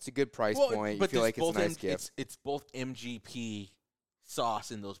 It's a good price point. You feel like it's a nice gift. It's both MGP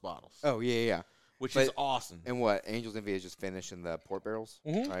sauce in those bottles. Oh, yeah. Which is awesome. And what? Angel's Envy is just finished in the port barrels,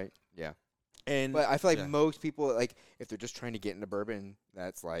 right? Yeah. But I feel like most people, like, if they're just trying to get into bourbon,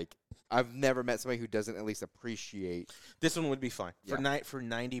 that's like, I've never met somebody who doesn't at least appreciate. This one would be fine. Yeah. For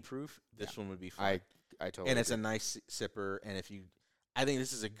 90 proof, this one would be fine. I totally And it's agree. a nice sipper, and I think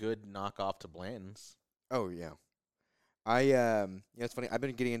this is a good knockoff to Blanton's. Oh, yeah. It's funny. I've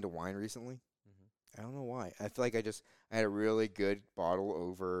been getting into wine recently. I don't know why. I feel like I had a really good bottle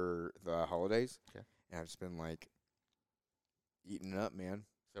over the holidays. Okay. And I've just been like eating it up, man.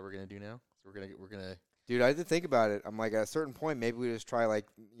 So what we're gonna do now? So we're gonna. Dude, I had to think about it. I'm like, at a certain point, maybe we just try like,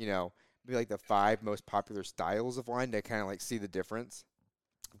 maybe like the 5 most popular styles of wine to kind of like see the difference.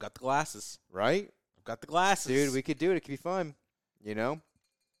 I've got the glasses. Right? I've got the glasses. Dude, we could do it. It could be fun.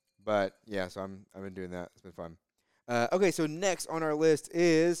 But yeah, so I've been doing that. It's been fun. Okay, so next on our list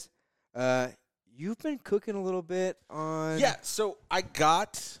is you've been cooking a little bit on. Yeah, so I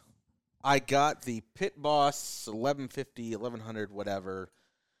got the Pit Boss 1150, 1100, whatever.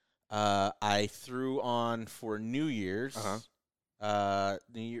 I threw on for New Year's.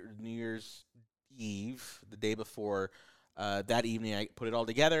 New Year's Eve, the day before. That evening, I put it all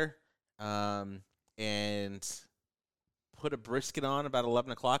together and put a brisket on about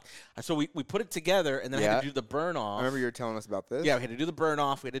 11 o'clock. So we put it together, and then I had to do the burn off. I remember you were telling us about this. Yeah, we had to do the burn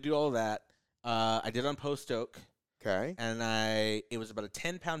off. We had to do all of that. I did it on Post Oak. Okay. And it was about a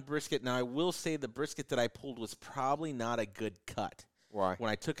 10-pound brisket. Now, I will say the brisket that I pulled was probably not a good cut. Why?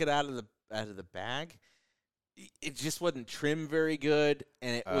 When I took it out of the bag, it just wasn't trimmed very good,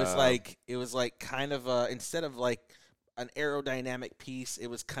 and it was like kind of instead of like an aerodynamic piece, it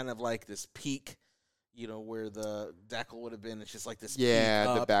was kind of like this peak, where the decal would have been. It's just like this. Yeah,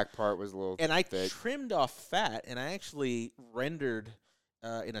 peak the up. back part was a little. And I thick. trimmed off fat, and I actually rendered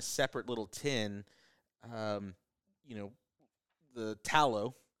in a separate little tin, the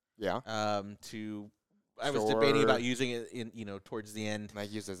tallow. Yeah. I was debating about using it in towards the end.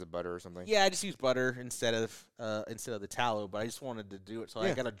 Like used as a butter or something. Yeah, I just used butter instead of the tallow, but I just wanted to do it, so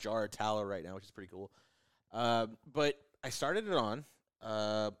I got a jar of tallow right now, which is pretty cool. But I started it on.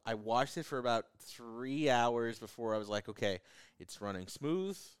 I watched it for about 3 hours before I was like, okay, it's running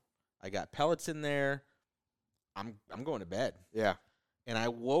smooth. I got pellets in there. I'm going to bed. Yeah. And I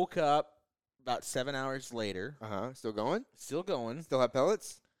woke up about 7 hours later. Still going? Still going. Still have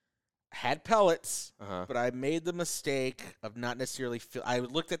pellets? Had pellets, but I made the mistake of not necessarily I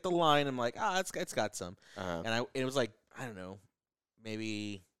looked at the line. I'm like, it's got some. And it was like, I don't know,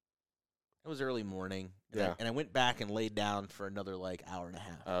 maybe it was early morning. And I went back and laid down for another like hour and a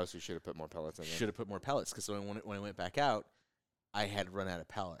half. Oh, so you should have put more pellets in there. Should have put more pellets, because when I went back out, I had run out of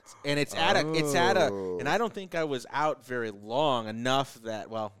pellets. And it's at a, and I don't think I was out very long enough.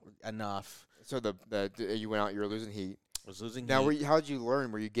 So you went out, you were losing heat. I was losing now, heat. how did you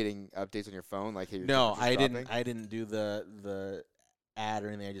learn? Were you getting updates on your phone? Like, hey, your no, temperature's dropping? didn't. I didn't do the ad or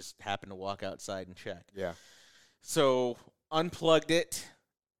anything. I just happened to walk outside and check. Yeah. So unplugged it.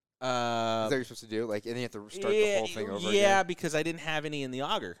 Is that what you're supposed to do? Like, and then you have to start the whole thing over again? Yeah, because I didn't have any in the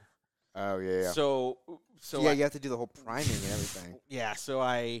auger. Oh, yeah. So yeah, you have to do the whole priming and everything. Yeah, so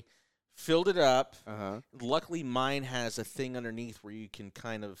I filled it up. Luckily, mine has a thing underneath where you can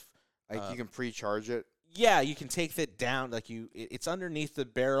kind of you can pre-charge it. Yeah, you can take that down. Like it's underneath the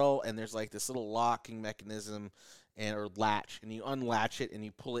barrel, and there's like this little locking mechanism or latch, and you unlatch it and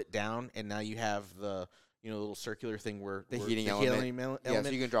you pull it down, and now you have the little circular thing where the heating element. Yeah, so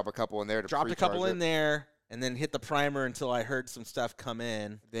you can drop a couple in there to dropped a couple in there, and then hit the primer until I heard some stuff come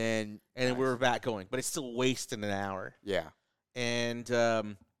in. Then we were back going, but it's still wasting an hour. Yeah, and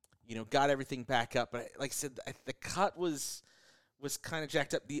got everything back up, but like I said, the cut was was kind of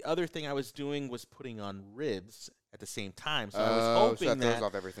jacked up. The other thing I was doing was putting on ribs at the same time. So I was So hoping that throws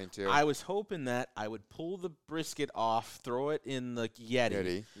off everything too. I was hoping that I would pull the brisket off, throw it in the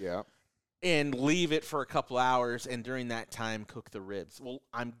Yeti, Yeah. and leave it for a couple hours, and during that time cook the ribs. Well,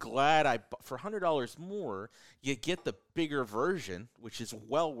 I'm glad for $100 more, you get the bigger version, which is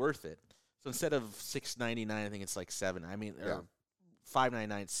well worth it. So instead of $6.99, I think it's like $7. I mean, Yeah.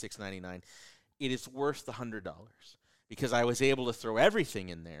 $5.99, $6.99. It is worth the $100 because I was able to throw everything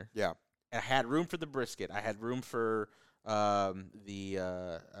in there. Yeah. I had room for the brisket. I had room for the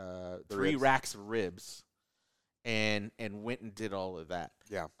 3 ribs. racks of ribs, and went and did all of that.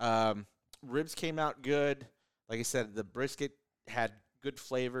 Yeah. Ribs came out good. Like I said, the brisket had good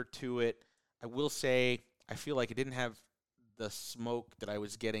flavor to it. I will say I feel like it didn't have the smoke that I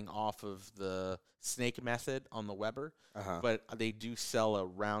was getting off of the snake method on the Weber, but they do sell a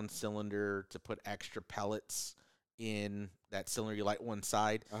round cylinder to put extra pellets in that cylinder. You light one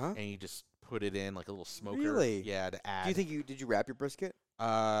side, and you just put it in like a little smoker. Really? Yeah, to add. Do you think did you wrap your brisket?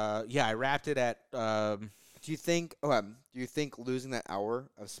 Yeah, I wrapped it at. Do you think losing that hour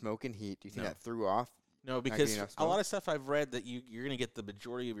of smoke and heat, do you think No. that threw off? No, getting because enough a lot smoke? of stuff I've read that you're going to get the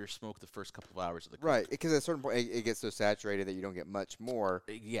majority of your smoke the first couple of hours of the cook. Right, because at a certain point it gets so saturated that you don't get much more.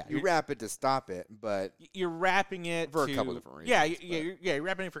 Yeah, You wrap it to stop it, but you're wrapping it For a to- couple different Yeah, reasons, you're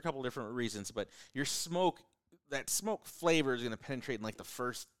wrapping it for a couple different reasons, but your smoke, that smoke flavor is going to penetrate in like the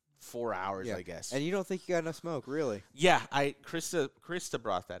first 4 hours, yeah. I guess. And you don't think you got enough smoke, really? Yeah, Krista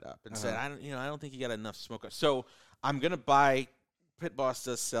brought that up and said, I don't think you got enough smoke. So I'm gonna buy. Pit Boss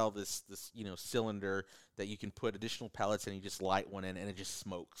does sell this cylinder that you can put additional pellets in. You just light one in, and it just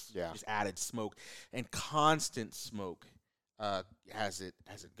smokes. Yeah. Just added smoke and constant smoke as it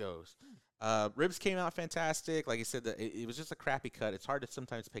goes. Ribs came out fantastic. Like I said, it was just a crappy cut. It's hard to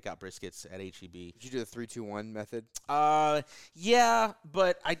sometimes pick out briskets at HEB. Did you do the 3-2-1 method? Yeah,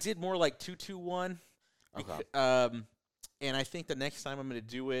 but I did more like 2-2-1. Okay. And I think the next time I'm going to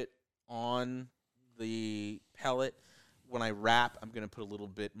do it on the pellet, when I wrap, I'm going to put a little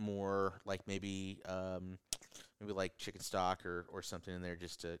bit more, like maybe like chicken stock or something in there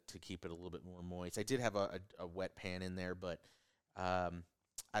just to keep it a little bit more moist. I did have a wet pan in there, but I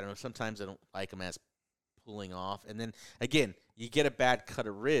don't know. Sometimes I don't like them as pulling off. And then, again, you get a bad cut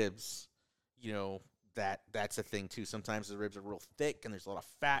of ribs, that's a thing too. Sometimes the ribs are real thick and there's a lot of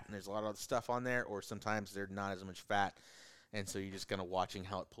fat and there's a lot of other stuff on there, or sometimes they're not as much fat, and so you're just kind of watching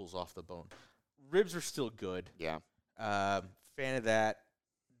how it pulls off the bone. Ribs are still good. Yeah. Fan of that.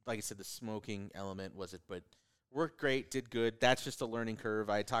 Like I said, the smoking element was it, but worked great, did good. That's just a learning curve.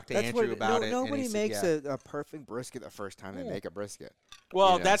 I talked to Andrew about it. Nobody and he makes said, a perfect brisket the first time they make a brisket.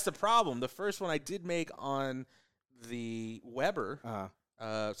 Well, you know. that's the problem. The first one I did make on the Weber.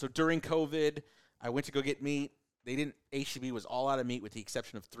 So during COVID, I went to go get meat. HEB was all out of meat with the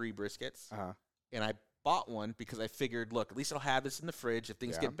exception of 3 briskets. And I bought one because I figured, look, at least I'll have this in the fridge. If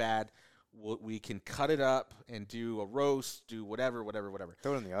things get bad, we can cut it up and do a roast, do whatever.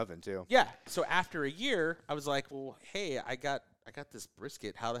 Throw it in the oven too. Yeah. So after a year, I was like, well, hey, I got this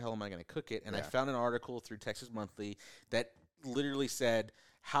brisket. How the hell am I going to cook it? And I found an article through Texas Monthly that literally said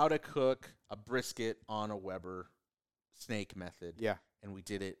how to cook a brisket on a Weber snake method. Yeah. And we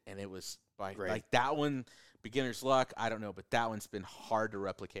did it, and it was Great. like that one, beginner's luck. I don't know, but that one's been hard to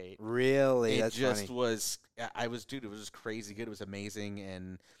replicate. Really? It That's just funny. was. It was just crazy good. It was amazing,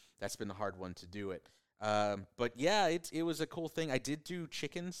 and that's been the hard one to do it. But yeah, it was a cool thing. I did do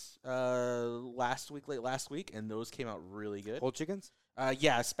chickens late last week, and those came out really good. Whole chickens?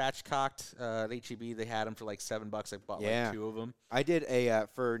 Yeah, spatchcocked at HEB. They had them for like $7. I bought like 2 of them. I did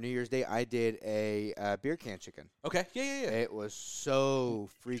for New Year's Day. I did a beer can chicken. Okay, yeah. It was so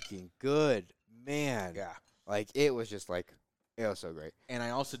freaking good, man. Yeah. Like it was just like it was so great. And I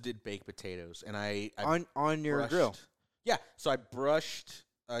also did baked potatoes, and I On your brushed- grill. Yeah, so I brushed.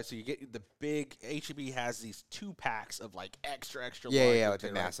 So you get the big HEB has these 2 packs of like extra large. Yeah, like the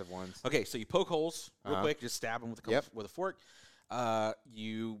potato. massive ones. Okay, so you poke holes real Uh-huh. quick, just stab them with with a fork.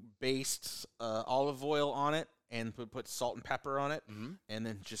 You baste olive oil on it and put salt and pepper on it, and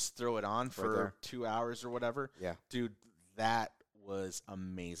then just throw it on for there. 2 hours or whatever. Yeah. Dude, that was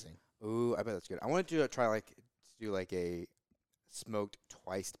amazing. Ooh, I bet that's good. I want to try do a smoked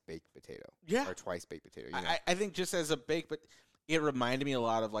twice baked potato. Yeah. Or twice baked potato. You know? I think just as a baked, but it reminded me a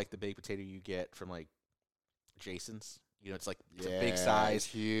lot of like the baked potato you get from like Jason's. It's like it's a big size,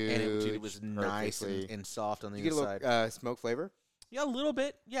 huge, and it was nice perfectly. and soft on the You get a inside. little smoke flavor. Yeah, a little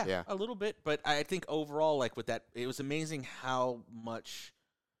bit. Yeah. A little bit. But I think overall, like with that, it was amazing how much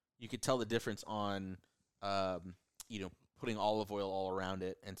you could tell the difference on, putting olive oil all around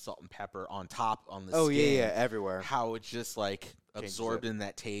it and salt and pepper on top on the Oh skin. yeah, everywhere. How it's just like Changes absorbed it. in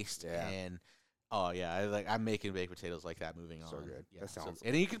that taste. Yeah. And I'm making baked potatoes like that moving So on. good. Yeah, That sounds-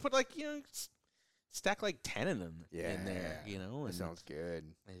 and then you could put like stack like 10 of them in there. Yeah. And That sounds good.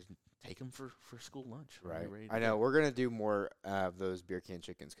 and take them for school lunch. when Right. you're ready to I know. go. We're gonna do more of those beer can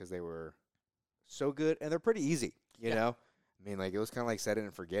chickens because they were so good and they're pretty easy. You Yeah. know, I mean, like it was kind of like set it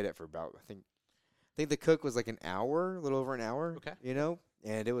and forget it for about I think the cook was like an hour, a little over an hour. Okay. You know,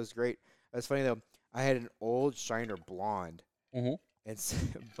 and it was great. It's funny though. I had an old Shiner blonde, Mhm.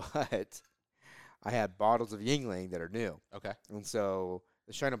 and but I had bottles of Yingling that are new. Okay. And so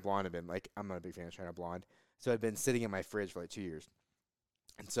the Shiner Blonde had been like, I'm not a big fan of Shiner Blonde. So it had been sitting in my fridge for like 2 years.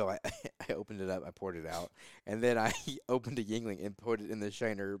 And so I I opened it up, I poured it out, and then I opened a Yingling and put it in the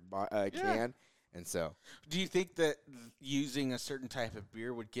Shiner can. And so Do you think that using a certain type of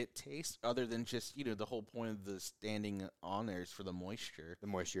beer would get taste other than just, the whole point of the standing on there is for the moisture? the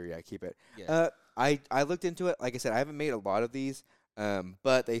moisture, yeah, keep it. Yeah. I looked into it. Like I said, I haven't made a lot of these,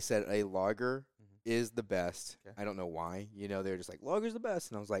 but they said a lager is the best. Okay. I don't know why. They're just like, lager's the best.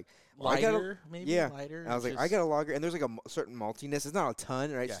 And I was like, well, I got a- Lighter, maybe? yeah. Lighter? I was like, I got a lager, and there's like a certain maltiness. It's not a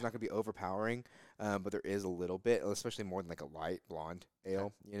ton, right? Yeah. It's not going to be overpowering, but there is a little bit, especially more than like a light blonde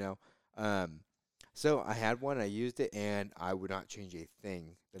ale, So I had one, I used it, and I would not change a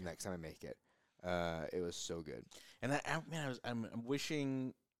thing the next time I make it. It was so good. And I'm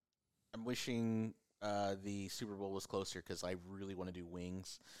wishing the Super Bowl was closer because I really want to do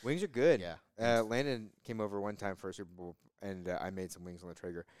wings. Wings are good. Yeah. Landon came over one time for a Super Bowl, and I made some wings on the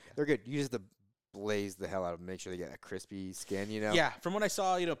Traeger. They're good. You just have to blaze the hell out of them, make sure they get that crispy skin, Yeah, from what I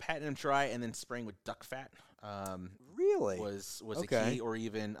saw, patting them dry and then spraying with duck fat Really? was Okay. a key, or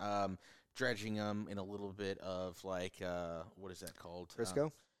even dredging them in a little bit of like what is that called?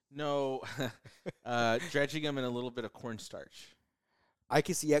 Crisco? No, dredging them in a little bit of cornstarch. I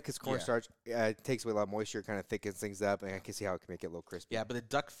can see, yeah, because Yeah. cornstarch takes away a lot of moisture, kind of thickens things up, and I can see how it can make it a little crispy. Yeah, but the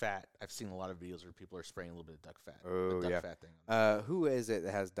duck fat, I've seen a lot of videos where people are spraying a little bit of duck fat. Oh, the duck yeah. fat thing. Who is it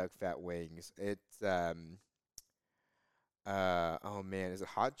that has duck fat wings? It's oh man, is it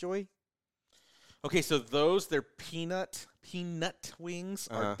Hot Joy? Okay, so they're peanut wings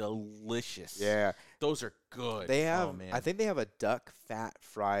are delicious. Yeah, Those are good. they have. Oh, man. I think they have a duck fat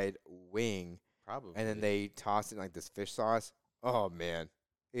fried wing, Probably. and then they toss it in like this fish sauce. Oh man,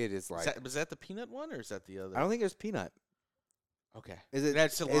 it is like. was that the peanut one or is that the other? I don't think there's peanut. Okay. Is it?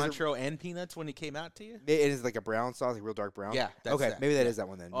 That's is it- cilantro and peanuts when it came out to you? It is like a brown sauce, like real dark brown. Yeah. That's Okay, that. maybe that Yeah. is that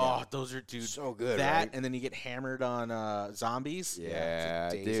one then. Oh, yeah. those are, dude. So good, that, right? and then you get hammered on zombies. Yeah,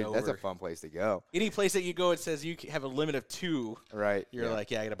 it's a day's dude, that's a over. fun place to go. Any place that you go, it says you have a limit of 2. Right. You're yeah. like,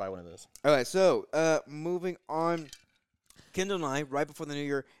 yeah, I got to buy one of those. All right, so moving on, Kendall and I, right before the new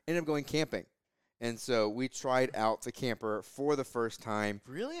year, ended up going camping. And so we tried out the camper for the first time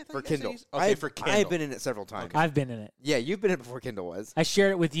Really? I thought for you guys Kindle. said okay, for Kindle. I've been in it several times. I've been in it. Yeah, you've been in it before Kindle was. I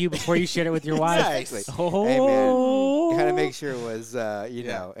shared it with you before you shared it with your wife. Exactly. Oh. Hey, man, you had to make sure it was,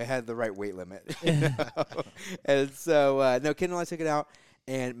 Yeah. it had the right weight limit. you know? And so, no, Kendall and I took it out,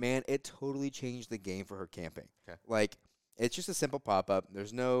 and, man, it totally changed the game for her camping. Okay. Like, it's just a simple pop-up.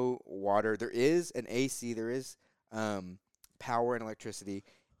 There's no water. There is an AC. There is power and electricity.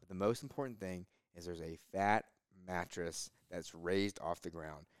 But the most important thing is there's a fat mattress that's raised off the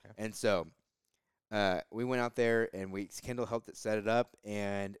ground. Okay. And so we went out there, and Kendall helped it set it up,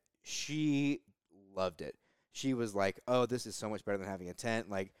 and she loved it. She was like, oh, this is so much better than having a tent.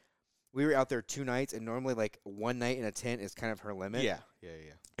 Like, we were out there 2 nights, and normally, like, one night in a tent is kind of her limit. Yeah.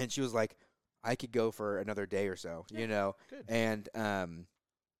 And she was like, I could go for another day or so, Yeah, good. And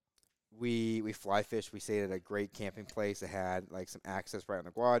we fly fished. We stayed at a great camping place that had, like, some access right on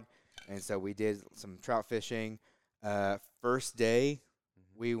the quad. And so we did some trout fishing. First day,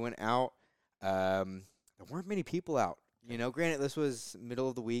 we went out. There weren't many people out. Granted, this was middle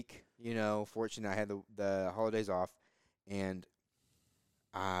of the week. Fortunate I had the holidays off. And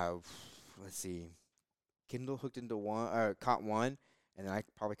let's see. Kindle hooked into caught one. And then I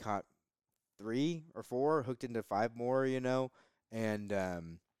probably caught 3 or 4, hooked into 5 more, And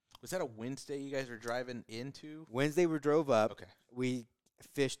Was that a Wednesday you guys were driving into? Wednesday we drove up. Okay. We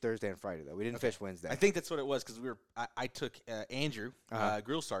fished Thursday and Friday, though. We didn't fish Wednesday. I think that's what it was because I took Andrew, Uh-huh.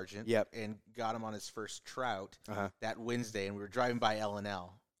 grill sergeant, Yep. and got him on his first trout Uh-huh. that Wednesday, and we were driving by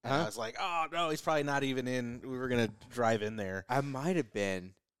L&L. And Uh-huh. I was like, oh, no, he's probably not even in. We were going to drive in there. I might have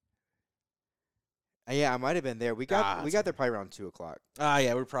been. Yeah, I might have been there. We got there probably around 2:00.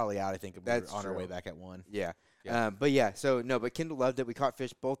 Yeah, we're probably out. I think we That's were on our true. way back at 1. Yeah. Yeah. But Kendall loved it. We caught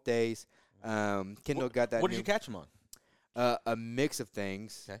fish both days. Kendall got that. What did you catch him on? A mix of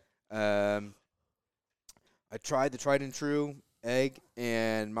things. Okay. I tried the tried and true egg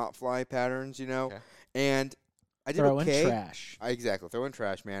and mott fly patterns, Okay. and I did Throw okay. in trash. Exactly, throw in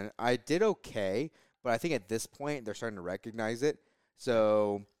trash, man. I did okay, but I think at this point they're starting to recognize it.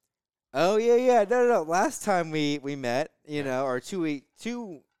 So, yeah. No. Last time we met, or 2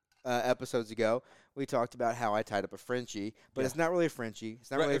 episodes ago, we talked about how I tied up a Frenchie, but it's not really a Frenchie.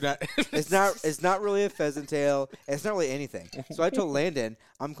 It's not really. It's not really a pheasant tail. It's not really anything. So I told Landon,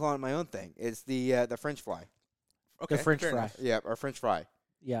 I'm calling it my own thing. It's the French fly. Okay, The French fair fry. enough. Yeah, or French fry.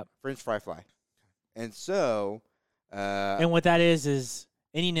 Yep. French fry. And so, And what that is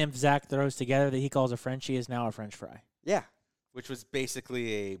any nymph Zach throws together that he calls a Frenchie is now a French fry. yeah. Which was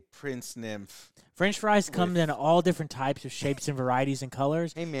basically a prince nymph. French fries come With- in all different types of shapes and varieties and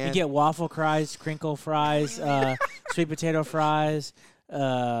colors. Hey, man. You get waffle fries, crinkle fries, sweet potato fries.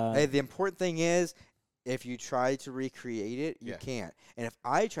 Hey, the important thing is, if you try to recreate it, you Yeah. can't. And if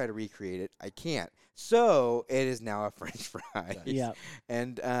I try to recreate it, I can't. So it is now a French fry. Yeah.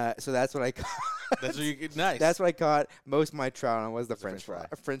 And so that's what I caught. That's what you get. Nice. That's what I caught most of my trout on was the Was the French French fry.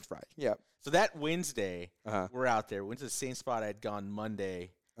 A French fry. Yep. So that Wednesday, Uh-huh. we're out there. Went to the same spot I'd gone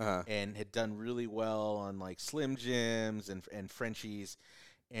Monday Uh-huh. and had done really well on like Slim Jims and Frenchies,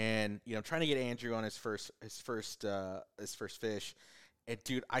 and trying to get Andrew on his first fish. And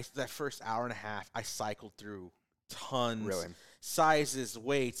dude, that first hour and a half, I cycled through tons, Really? sizes,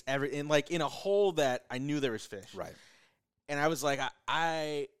 weights, everything, like in a hole that I knew there was fish. Right. And I was like,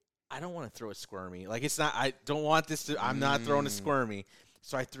 I don't want to throw a squirmy. Like it's not. I don't want this to. I'm not throwing a squirmy.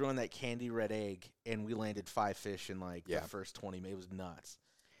 So I threw in that candy red egg, and we landed 5 fish in like Yeah. the first 20 minutes. It was nuts.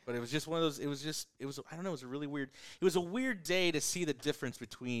 But it was just one of those. It was I don't know. It was a really weird. It was a weird day to see the difference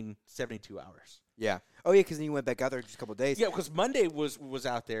between 72 hours. Yeah. Oh, yeah, because then you went back out there just a couple of days. Yeah, because Monday was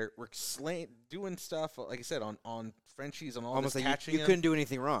out there. We're doing stuff like I said on Frenchies on all Almost this like catching you them. couldn't do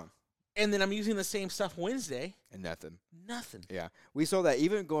anything wrong. And then I'm using the same stuff Wednesday. And nothing. Nothing. Yeah. We saw that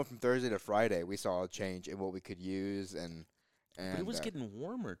even going from Thursday to Friday, we saw a change in what we could use. And But it was getting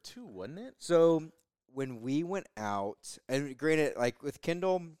warmer too, wasn't it? So when we went out, and granted, like with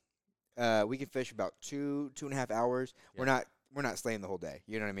Kindle, we can fish about 2.5 hours. Yeah. We're not slaying the whole day.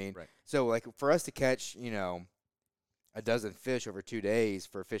 You know what I mean? Right. So like for us to catch, a dozen fish over 2 days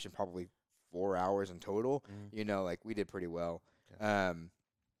for fishing probably 4 hours in total, like we did pretty well. Okay.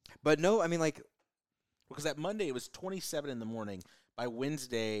 But no, I mean like Because that Monday it was 27 in the morning. By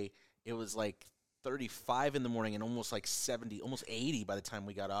Wednesday it was like 35 in the morning and almost like 70, almost 80 by the time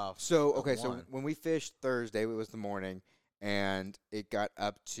we got off. so of okay. So one. when we fished Thursday, it was the morning, and it got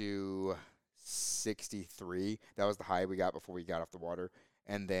up to 63. That was the high we got before we got off the water.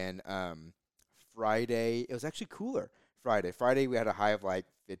 And then Friday, it was actually cooler. Friday we had a high of like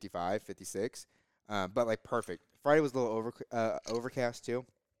 55, 56, but like perfect. Friday was a little overcast too.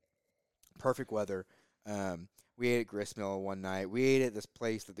 Perfect weather. We ate at Gristmill one night. We ate at this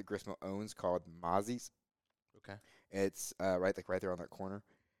place that the Gristmill owns called Mozzie's. Okay. It's right there on that corner,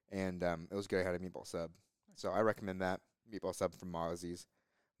 and it was good. I had a meatball sub, so I recommend that meatball sub from Mozzie's.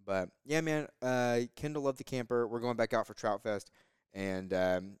 But yeah, man, Kendall loved the camper. We're going back out for Trout Fest, and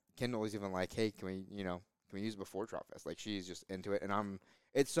Kendall was even like, "Hey, can we use it before Trout Fest?" Like she's just into it, and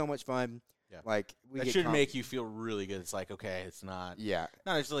it's so much fun. Yeah. Like That should make you feel really good. It's like, okay, it's not Yeah.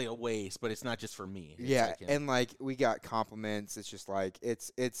 not necessarily a waste, but it's not just for me. It's Yeah, like, and like we got compliments. It's just like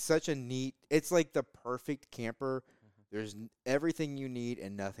it's such a neat. It's like the perfect camper. There's everything you need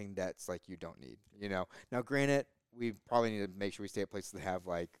and nothing that's like you don't need. Now, granted, we probably need to make sure we stay at places that have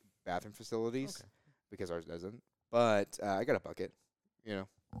like bathroom facilities Okay. because ours doesn't. But I got a bucket. Yeah.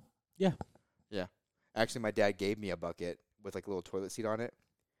 Yeah. Actually, my dad gave me a bucket with like a little toilet seat on it,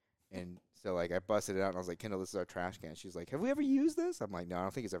 and so like I busted it out and I was like, "Kendall, this is our trash can." She's like, "Have we ever used this?" I'm like, "No, I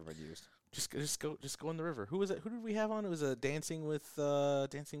don't think it's ever been used." just go in the river. Who was it? Who did we have on? It was a dancing with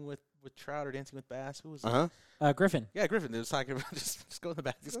trout or dancing with bass. Who was it? Griffin. Yeah, Griffin. It was talking about just go in the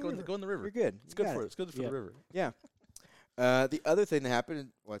back. Just go in the river. You're good. It's You good got for it. it. It's good for Yeah. the river. Yeah. The other thing that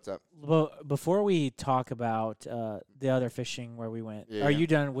happened. What's up? Well, before we talk about the other fishing where we went, Yeah. are you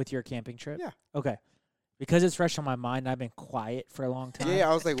done with your camping trip? Yeah. Okay. Because it's fresh on my mind, I've been quiet for a long time. Yeah,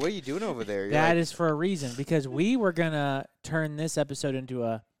 I was like, "What are you doing over there?" You're That like, is for a reason, because we were going to turn this episode into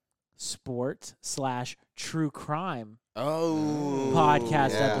a sport/true crime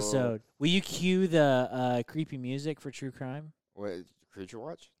podcast yeah. episode. Will you cue the creepy music for true crime? What, Creature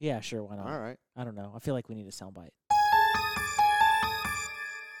Watch? Yeah, sure. Why not? All right. I don't know. I feel like we need a soundbite.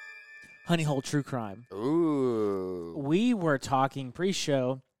 Honey Hole True Crime. Ooh. We were talking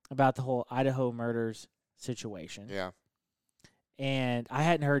pre-show about the whole Idaho murders situation. Yeah. And I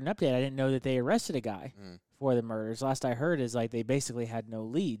hadn't heard an update. I didn't know that they arrested a guy Mm. for the murders. Last I heard is like they basically had no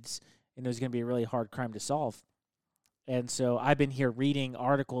leads. and it was going to be a really hard crime to solve. And so I've been here reading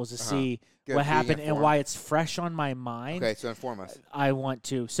articles to see Good, what being happened and informed. why it's fresh on my mind. Okay, so inform us. I want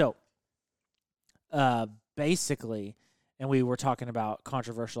to. So, basically, and we were talking about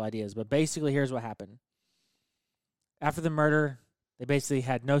controversial ideas, but basically, here's what happened. After the murder, they basically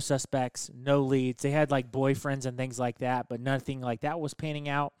had no suspects, no leads. They had like boyfriends and things like that, but nothing like that was panning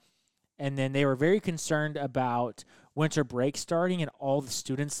out. And then they were very concerned about winter break starting and all the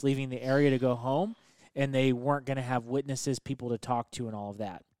students leaving the area to go home, and they weren't going to have witnesses, people to talk to, and all of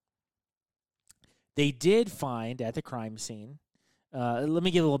that. They did find at the crime scene, let me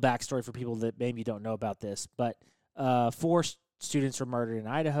give a little backstory for people that maybe don't know about this, but 4 students were murdered in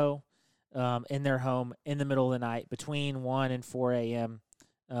Idaho in their home in the middle of the night between 1 and 4 a.m.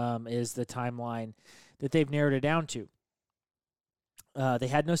 Is the timeline that they've narrowed it down to. They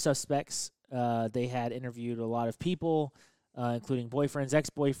had no suspects. They had interviewed a lot of people, including boyfriends,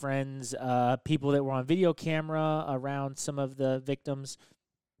 ex-boyfriends, people that were on video camera around some of the victims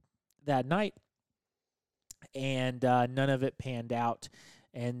that night. And none of it panned out,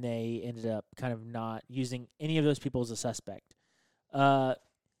 and they ended up kind of not using any of those people as a suspect.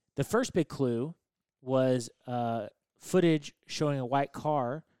 The first big clue was footage showing a white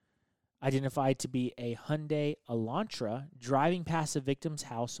car identified to be a Hyundai Elantra driving past the victim's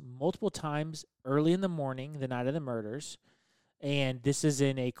house multiple times early in the morning, the night of the murders. And this is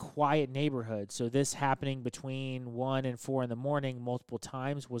in a quiet neighborhood. So this happening between 1 and 4 in the morning multiple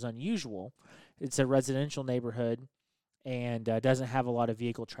times was unusual. It's a residential neighborhood and doesn't have a lot of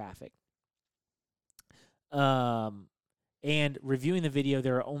vehicle traffic. And reviewing the video,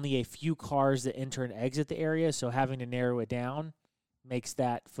 there are only a few cars that enter and exit the area, so having to narrow it down makes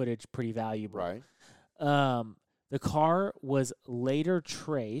that footage pretty valuable. Right. The car was later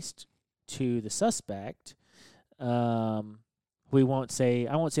traced to the suspect. I won't say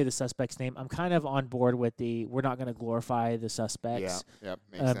the suspect's name. I'm kind of on board with we're not going to glorify the suspects. Yeah,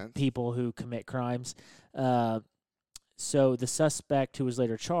 makes sense. People who commit crimes. So the suspect who was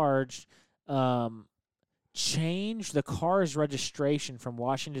later charged changed the car's registration from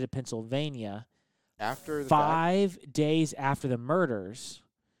Washington to Pennsylvania After the 5 days after the murders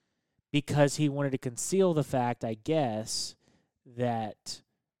because he wanted to conceal the fact, I guess, that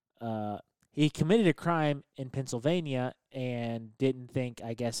he committed a crime in Pennsylvania and didn't think,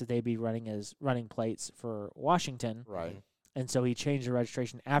 I guess, that they'd be running plates for Washington. Right. And so he changed the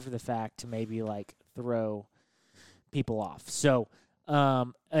registration after the fact to maybe like throw people off. So a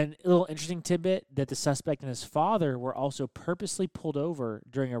little interesting tidbit that the suspect and his father were also purposely pulled over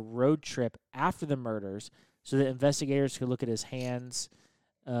during a road trip after the murders so that investigators could look at his hands,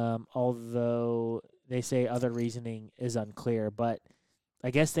 although they say other reasoning is unclear. But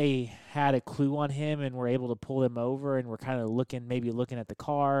I guess they had a clue on him and were able to pull him over and were kind of looking at the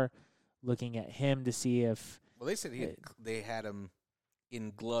car, looking at him to see if... Well, they said they had him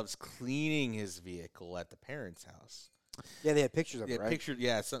in gloves cleaning his vehicle at the parents' house. Yeah, they had pictures of it, right?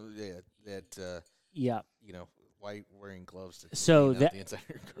 Yeah. You know, why wearing gloves to So clean out the inside of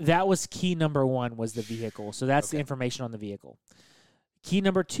your car. that was key number 1 was the vehicle. So that's the Okay. information on the vehicle. Key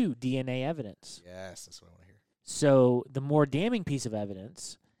number 2, DNA evidence. Yes, that's what I want to hear. So the more damning piece of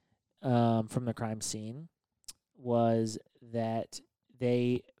evidence from the crime scene was that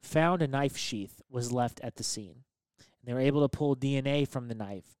they found a knife sheath was left at the scene. And they were able to pull DNA from the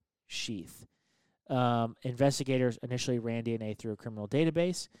knife sheath. Investigators initially ran DNA through a criminal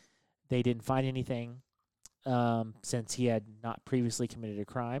database. They didn't find anything since he had not previously committed a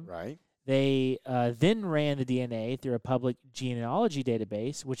crime. Right. They then ran the DNA through a public genealogy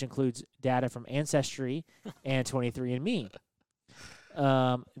database, which includes data from Ancestry and 23andMe.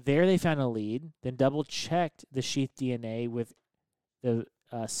 There they found a lead, then double-checked the sheath DNA with the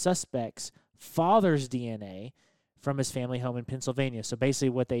suspect's father's DNA from his family home in Pennsylvania. So basically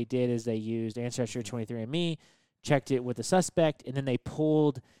what they did is they used Ancestry 23andMe, checked it with the suspect, and then they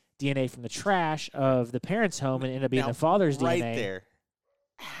pulled DNA from the trash of the parents' home and ended up being Now, the father's right DNA. there.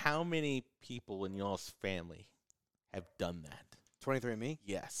 How many people in y'all's family have done that? 23andMe?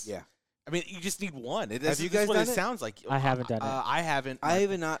 Yes. Yeah. I mean, you just need one. Have you guys what done it it? sounds like. I haven't done it. I haven't. I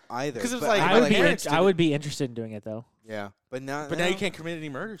have not either. 'Cause it was but like- I I my would, be parents did I it. would be interested in doing it, though. Yeah, but not. But now you can't commit any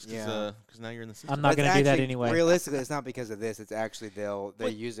murders because Yeah. now you're in the system. I'm not But going to do that actually, anyway. Realistically, it's not because of this. It's actually they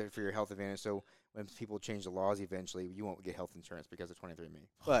But- use it for your health advantage. So when people change the laws, eventually you won't get health insurance because of 23andMe.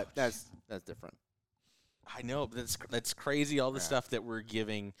 But that's different. I know, but that's crazy. All the Yeah. stuff that we're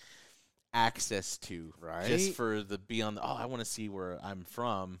giving access to, Right. Just for the beyond. I want to see where I'm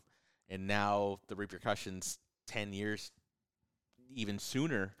from, and now the repercussions 10 years, even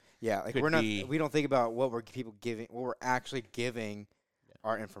sooner. Yeah, like Could we're not. be- We don't think about what we're actually giving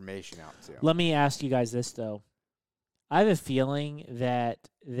our information out to. Let me ask you guys this though. I have a feeling that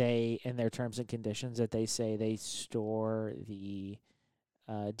they, in their terms and conditions, that they say they store the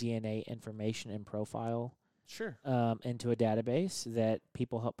DNA information and profile Sure. into a database that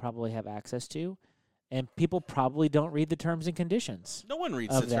people probably have access to, and people probably don't read the terms and conditions. No one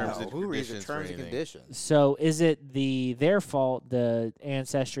reads Of the that. terms No, and who reads the conditions for terms and anything. conditions? So is it their fault, the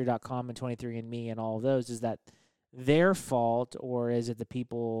Ancestry.com and 23andMe and all of those, is that their fault, or is it the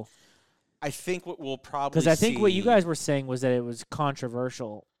people? I think what we'll probably Because I think what you see- guys were saying was that it was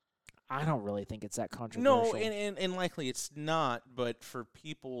controversial. I don't really think it's that controversial. No, and likely it's not. But for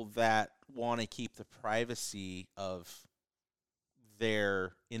people that want to keep the privacy of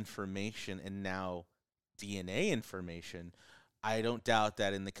their information and now DNA information, I don't doubt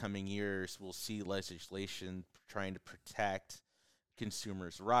that in the coming years we'll see legislation trying to protect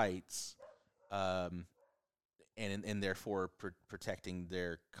consumers' rights, and therefore protecting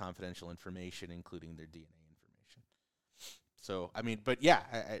their confidential information, including their DNA information. So, I mean, but yeah,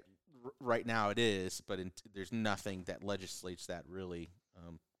 right now it is, but there's nothing that legislates that really.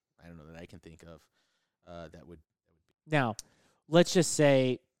 I don't know that I can think of that would. Now, let's just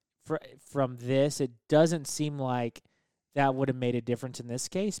say from this, it doesn't seem like that would have made a difference in this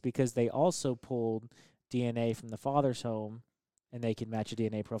case, because they also pulled DNA from the father's home, and they can match a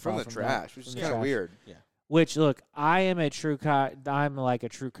DNA profile From the trash, which is kind of weird. Which, look, I'm like a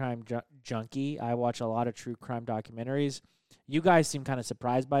true crime junkie. I watch a lot of true crime documentaries. You guys seem kind of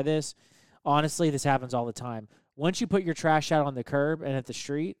surprised by this. Honestly, this happens all the time. Once you put your trash out on the curb and at the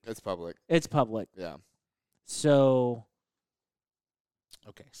street, It's public. it's public. Yeah. So,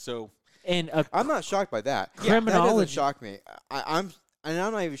 Okay, so and I'm not shocked by that. That doesn't criminology. shock me. I'm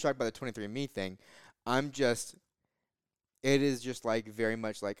not even shocked by the 23andMe thing. It is just like very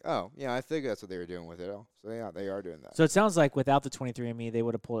much like, oh, yeah, I figured that's what they were doing with it. Oh, so yeah, they are doing that. So it sounds like without the 23andMe, they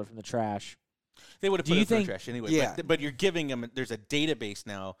would have pulled it from the trash. they would have Do put you it in think- trash anyway. Yeah. But you're giving them. There's a database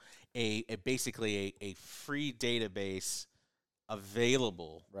now, basically a free database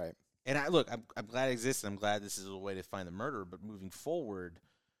available. Right. And I'm glad it exists. And I'm glad this is a way to find the murderer. But moving forward,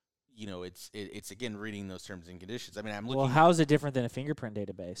 it's again reading those terms and conditions. I mean, I'm looking. Well, how is it different than a fingerprint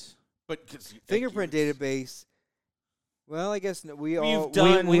database? but 'cause Fingerprint database. Well, I guess we all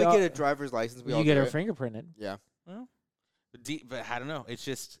done- when we we all- get a driver's license. We all You get do her it. fingerprinted. Yeah. But I don't know. It's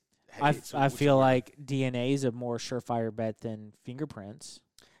just. I it's- I which feel one? like DNA is a more surefire bet than fingerprints,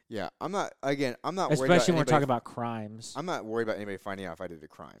 Yeah. I'm not worried about especially when we're talking anybody- about crimes. I'm not worried about anybody finding out if I did a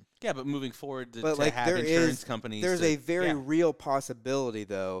crime. Yeah, but moving forward, But, to like, have there insurance is- companies. There's to- a very yeah. real possibility,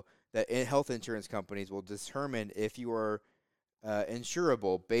 though, that health insurance companies will determine if you are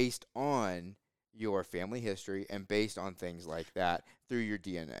insurable based on your family history and based on things like that through your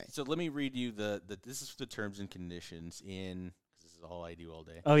DNA. So let me read you this is the terms and conditions in, because this is all I do all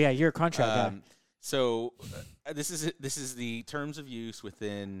day. Oh yeah, you're a contract guy. So this is the terms of use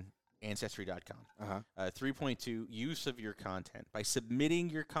within Ancestry.com. Uh-huh. 3.2, use of your content. By submitting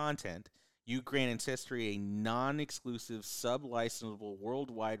your content, you grant Ancestry a non-exclusive, sub-licensable,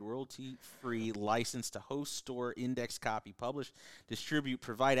 worldwide, royalty-free license to host, store, index, copy, publish, distribute,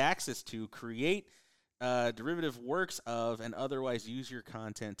 provide access to, create derivative works of, and otherwise use your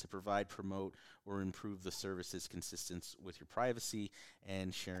content to provide, promote, or improve the services consistent with your privacy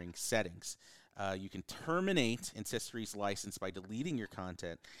and sharing settings. You can terminate Ancestry's license by deleting your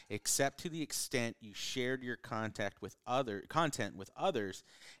content, except to the extent you shared your content with others,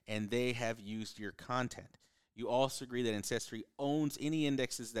 and they have used your content. You also agree that Ancestry owns any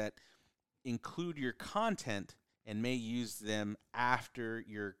indexes that include your content and may use them after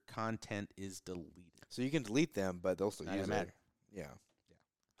your content is deleted. So you can delete them, but they'll still Not use gonna it. matter. Yeah.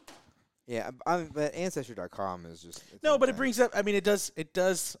 Yeah, but Ancestry.com is just... it's No, but it insane. brings up. I mean, it does.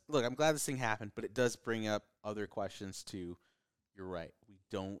 Look, I'm glad this thing happened, but it does bring up other questions too. You're right. We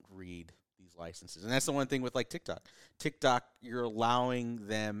don't read these licenses, and that's the one thing with like TikTok. TikTok, you're allowing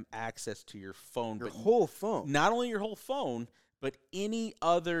them access to your phone, Your but whole phone. not only your whole phone, but any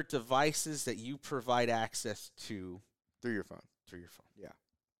other devices that you provide access to Through your phone. through your phone. Yeah.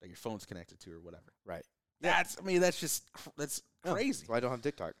 That your phone's connected to or whatever. Right. That's that's No, crazy. So I don't have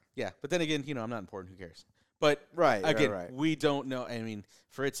TikTok. Yeah, but then again, I'm not important. Who cares? But Right, again, right. we don't know. I mean,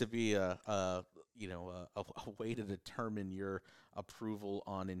 for it to be a way to determine your approval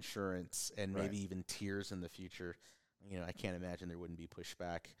on insurance and Right. maybe even tiers in the future, I can't imagine there wouldn't be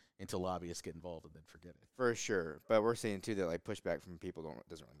pushback until lobbyists get involved and then forget it. For sure. But we're seeing, too, that like pushback from people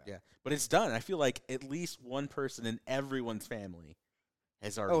doesn't really matter. Yeah, but it's done. I feel like at least one person in everyone's family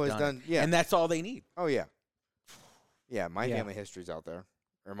has already Oh, it's done done. it. Yeah. And that's all they need. Oh, yeah. Yeah, my Yeah. family history's out there.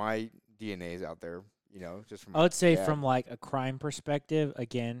 Or my DNA's out there. just from I would say dad. from like a crime perspective,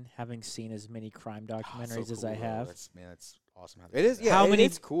 again, having seen as many crime documentaries So as I cool, have, That's awesome. How they It do is, that. yeah. How many-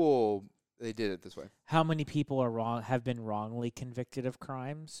 It's cool they did it this way. how many people have been wrongly convicted of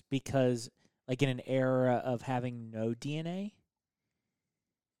crimes because, like, in an era of having no DNA,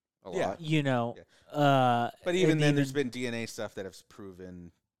 A Yeah. lot. But even and then, there's been DNA stuff that has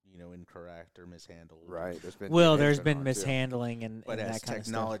proven, incorrect or mishandled. Right. There's been well, DNA's there's been been wrong, too. mishandling and But that as kind of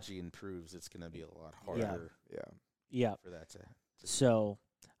stuff. technology improves, it's going to be a lot harder Yeah. Yeah. for that to. So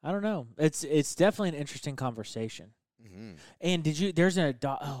I don't know. It's definitely an interesting conversation. Mm-hmm. And there's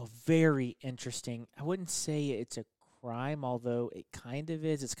very interesting. I wouldn't say it's a crime, although it kind of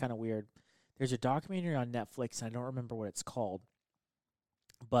is. It's kind of weird. There's a documentary on Netflix, and I don't remember what it's called.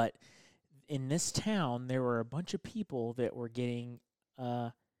 But in this town, there were a bunch of people that were getting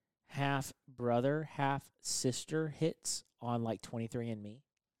half brother, half sister hits on like 23andMe.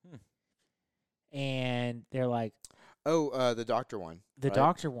 And they're like, Oh, the doctor one. the right?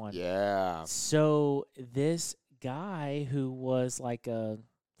 doctor one. Yeah. So this guy who was like a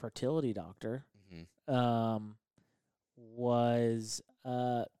fertility doctor Mm-hmm. was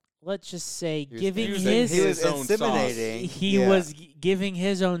let's just say He was giving using his his own inseminating. he Yeah. was giving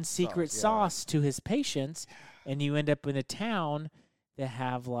his own secret yeah. sauce to his patients, and you end up in a town that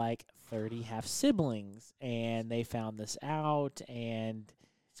have like 30 half siblings, and they found this out, and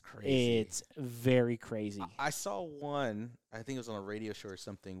It's crazy. it's very crazy. I saw one. I think it was on a radio show or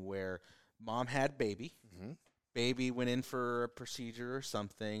something where mom had baby. Mhm. Baby went in for a procedure or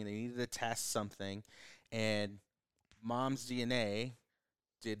something. They needed to test something, and mom's DNA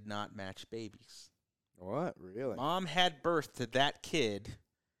did not match baby's. What? Really? Mom had birth to that kid,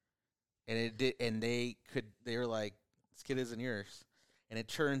 and it did. And they were like, "This kid isn't yours." And it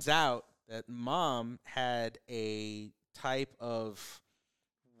turns out that mom had a type of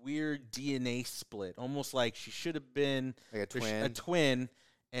weird DNA split, almost like she should have been Like a twin? a twin,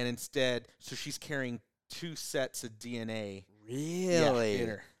 and instead, so she's carrying two sets of DNA. Really? in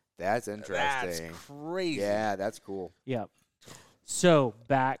her. That's That's interesting. crazy. Yeah, that's cool. Yep. So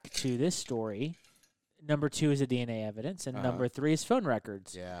back to this story. Number 2 is the DNA evidence, and Uh-huh. number 3 is phone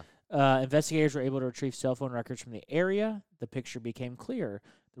records. Yeah. Investigators were able to retrieve cell phone records from the area. The picture became clear.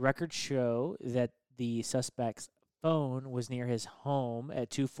 The records show that the suspect's phone was near his home at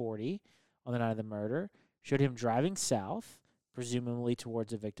 2:40 on the night of the murder. Showed him driving south, presumably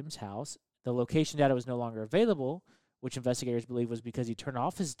towards the victim's house. The location data was no longer available, which investigators believe was because he turned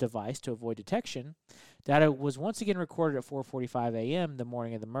off his device to avoid detection. Data was once again recorded at 4:45 a.m. the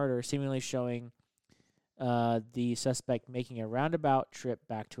morning of the murder, seemingly showing the suspect making a roundabout trip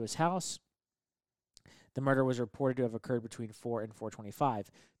back to his house. The murder was reported to have occurred between 4 and 4:25.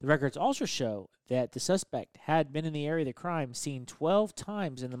 The records also show that the suspect had been in the area of the crime seen 12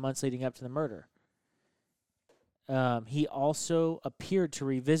 times in the months leading up to the murder. He also appeared to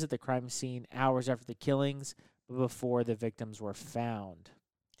revisit the crime scene hours after the killings, but before the victims were found.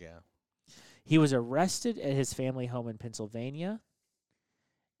 Yeah. He was arrested at his family home in Pennsylvania,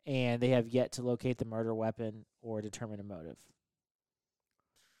 and they have yet to locate the murder weapon or determine a motive.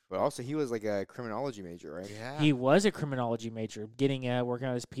 But also, he was like a criminology major, right? Yeah. He was a criminology major, working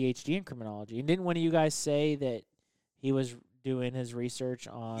on his PhD in criminology. And didn't one of you guys say that he was doing his research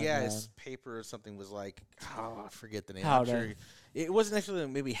on? his paper or something was like, I forget the name. How I'm to- sure it wasn't actually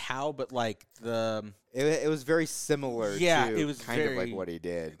maybe how, but like the It was very similar Yeah, to it was kind of like very- what he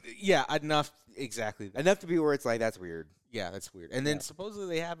did. enough exactly. Enough to be where it's like, that's weird. Yeah, that's weird. And then Yeah. supposedly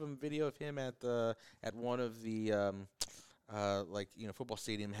they have a video of him at one of the football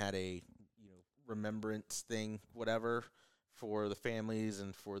stadium had a remembrance thing, whatever, for the families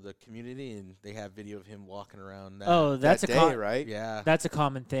and for the community, and they have video of him walking around. That. Oh, that's that a day, right? yeah. that's a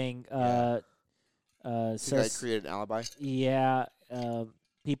common thing. Yeah. This guy created an alibi. Yeah,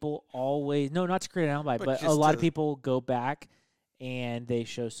 people always not to create an alibi, But but a just lot of to- people go back and they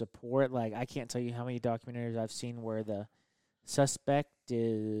show support. Like, I can't tell you how many documentaries I've seen where the suspect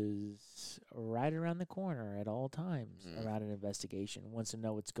is right around the corner at all times Mhm. around an investigation. Wants to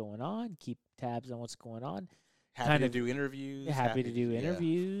know what's going on, keep tabs on what's going on. happy kind to of- do interviews. Happy to do yeah.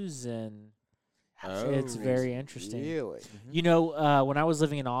 interviews, and Oh, it's very interesting. Really? Mhm. You know, when I was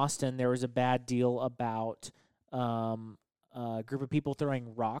living in Austin, there was a bad deal about a group of people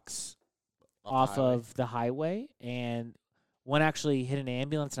throwing rocks off the highway. of the highway, and one actually hit an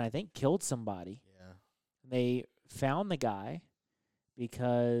ambulance and I think killed somebody. Yeah. They found the guy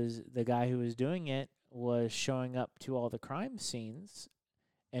because the guy who was doing it was showing up to all the crime scenes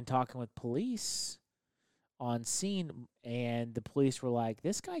and talking with police on scene, and the police were like,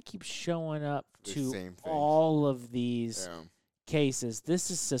 this guy keeps showing up The to same things. all of these Yeah. cases.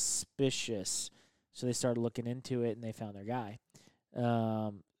 This is suspicious. So they started looking into it, and they found their guy.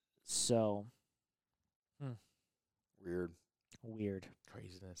 So Weird. weird.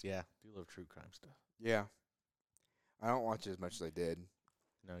 Craziness. Yeah, do love true crime stuff. Yeah. I don't watch it as much as I did.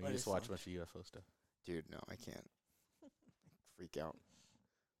 No, you But just it's watch a fun. bunch of UFO stuff. Dude, no, I can't. Freak out.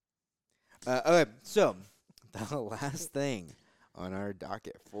 Okay, so the last thing on our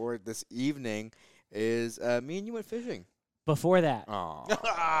docket for this evening is me and you went fishing. Before that,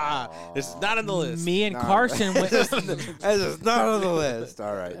 It's not on the list. me and Carson went. This is not on the list.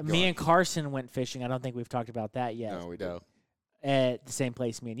 All right. go Me on. and Carson went fishing. I don't think we've talked about that yet. No, we don't. At the same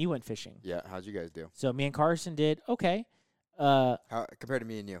place me and you went fishing. Yeah, how'd you guys do? So me and Carson did okay. How compared to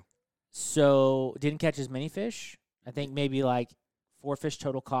me and you? So didn't catch as many fish. I think maybe like 4 fish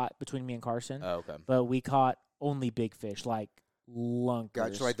total caught between me and Carson. Oh, okay. But we caught only big fish, like lunkers.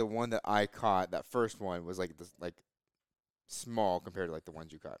 Gotcha. Like the one that I caught, that first one was like this, like small compared to like the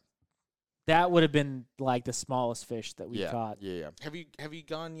ones you caught. That would have been like the smallest fish that we yeah. caught. Yeah. Have you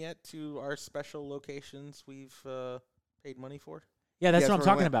gone yet to our special locations we've paid money for? Yeah, that's Yeah, what I'm that's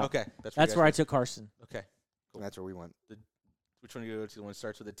where I talking went. about. Okay, That's where I took Carson. Okay, That's where we went. which one did you go to? The one that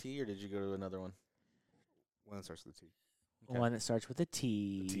starts with a T, or did you go to another one? One that starts with a T. Okay. One that starts with a The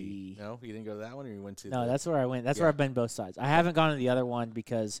T. T. No, you didn't go to that one, or you went to? No, the, that's where I went. That's where Yeah. I've been both sides. I haven't gone to the other one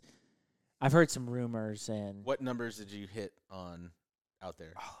because I've heard some rumors and What numbers did you hit on out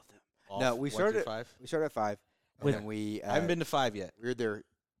there? All of them. All No, f- we 1 through started- 5. We started at 5, and With- then we I haven't been to 5 yet. we were there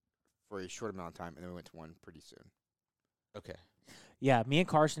for a short amount of time, and then we went to 1 pretty soon. Okay. yeah, me and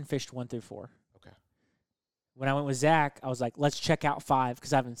Carson fished 1 through 4. Okay. When I went with Zach, I was like, let's check out 5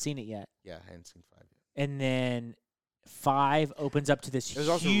 because I haven't seen it yet. Yeah, I hadn't seen 5 yet. And then 5 opens up to this It was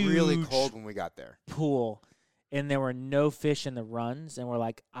also really huge cold when we got there. pool, and there were no fish in the runs. And we're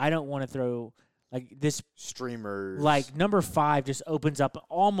like, I don't want to throw like this. Streamers. Like number 5 just opens up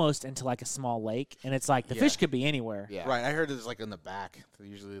almost into like a small lake, and it's like the Yeah. fish could be anywhere. yeah. Right, I heard it's like in the back. So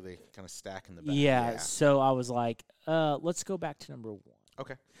usually they kind of stack in the back. Yeah, Yeah. so I was like, let's go back to number 1.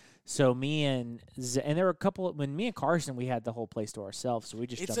 Okay. So me and and there were a couple when me and Carson we had the whole place to ourselves, so we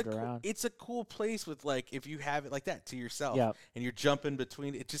just It's jumped a around. it's a cool place with like if you have it like that to yourself. Yeah. And you're jumping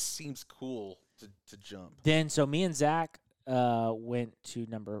between. It just seems cool to jump. Then so me and Zach went to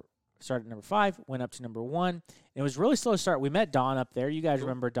started at number 5, went up to number 1. It was really slow to start. We met Don up there. You guys Cool.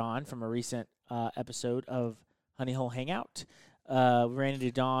 remember Don from a recent episode of Honey Hole Hangout. We ran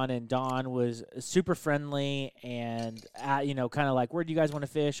into Don, and Don was super friendly and kind of like, where do you guys want to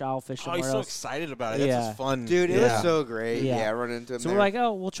fish? I'll fish Oh, somewhere he's so else. excited about it. That's Yeah. just fun. Dude, it Yeah. was so great. Yeah. Yeah, running into him So there. we're like,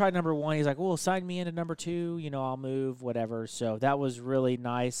 oh, we'll try number 1. He's like, well, sign me into number 2. I'll move, whatever. So that was really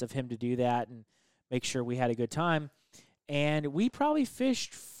nice of him to do that and make sure we had a good time. And we probably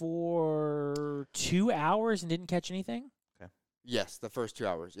fished for 2 hours and didn't catch anything. yes, the first 2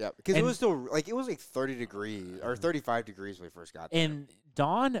 hours. Yeah, because it And- was still like 30 degrees or 35 degrees when we first got there. And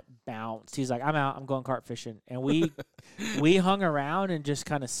Don bounced. He's like, I'm out. I'm going carp fishing. And we hung around and just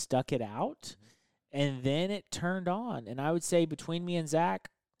kind of stuck it out. And then it turned on. And I would say between me and Zach,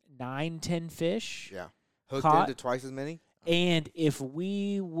 9-10 fish. yeah, hooked caught- into twice as many. And if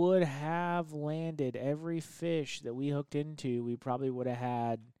we would have landed every fish that we hooked into, we probably would have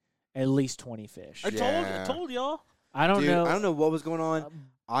had at least 20 fish. I Yeah. told y'all. I don't Dude, know. I don't know what was going on. Um,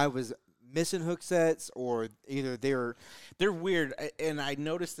 I was missing hook sets, or either they were. They're weird, and I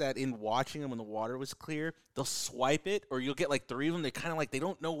noticed that in watching them when the water was clear, they'll swipe it, or you'll get like 3 of them. They kind of like they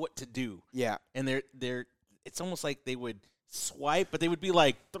don't know what to do, Yeah, and they're. It's almost like they would swipe, but they would be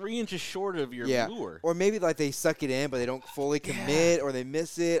like 3 inches short of your yeah. lure. Or maybe like they suck it in, but they don't fully commit, or they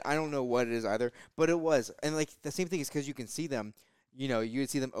miss it. I don't know what it is either. But it was, and like the same thing is because you can see them. You would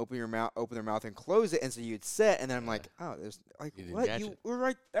see them open their mouth and close it, and so you'd set, and then I'm like, oh, there's like You didn't what catch you it. were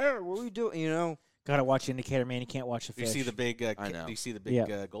right there. What were you doing? Gotta watch the indicator, man. You can't watch the Do you fish. see the big? I know. Do you see the big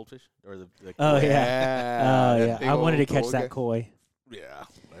Yeah. goldfish or the? Oh, yeah. that Oh, yeah. big I wanted to old catch gold that guy. koi. Yeah,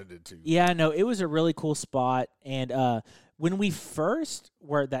 I did too. Yeah, no, it was a really cool spot. And when we first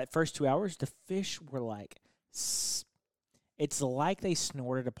were that first 2 hours, the fish were like, it's like they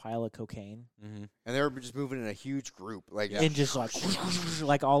snorted a pile of cocaine Mm-hmm. And they were just moving in a huge group, like and just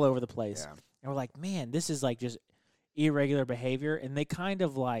like all over the place. yeah, And we're like, man, this is like just irregular behavior. And they kind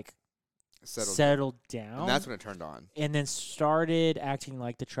of like settled down. and that's when it turned on. And then started acting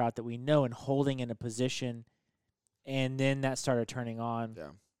like the trout that we know and holding in a position. And then that started turning on.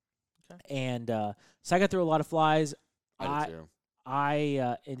 Yeah, And so I got through a lot of flies. I did too.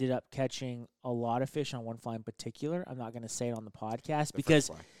 I ended up catching a lot of fish on one fly in particular. I'm not going to say it on the podcast The because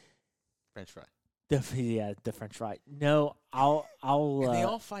French fry. the French fry. No, I'll. And they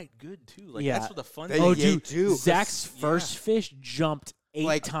all fight good too. Like yeah. that's what the fun. They- thing Oh, is. yeah, dude, do. Zach's Yeah. first fish jumped 8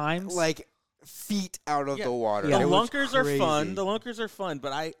 Like- times. like feet out of Yeah. the water. Yeah. The It was lunkers are fun. crazy. The lunkers are fun,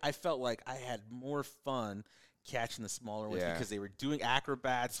 but I felt like I had more fun catching the smaller ones Yeah. because they were doing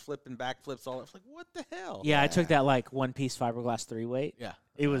acrobats, flipping backflips, all. I was like, what the hell? Yeah, I took that like one-piece fiberglass 3-weight. Yeah.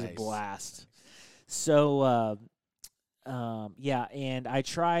 It was a Nice. blast. So, yeah, and I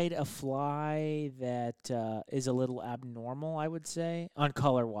tried a fly that is a little abnormal, I would say, on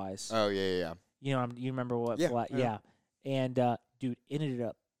color-wise. Oh yeah. You know, you remember what Yeah, fly? yeah. Yeah. And, dude, it ended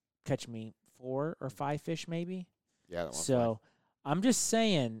up catching me 4 or 5 fish maybe. Yeah, that one. So I'm just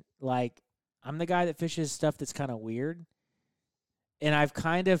saying, like, I'm the guy that fishes stuff that's kind of weird. And I've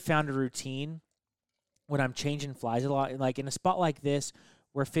kind of found a routine when I'm changing flies a lot. Like in a spot like this,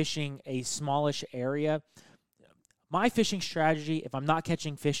 we're fishing a smallish area. My fishing strategy, if I'm not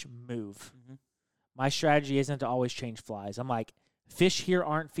catching fish, move. Mhm. My strategy isn't to always change flies. I'm like, fish here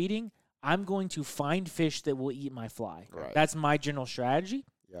aren't feeding. I'm going to find fish that will eat my fly. Right. That's my general strategy.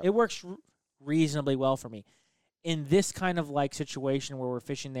 Yep. It works reasonably well for me. In this kind of like situation where we're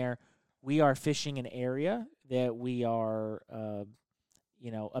fishing there, we are fishing an area that we are,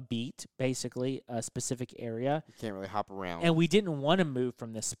 a beat, basically, a specific area. You can't really hop around. And we didn't want to move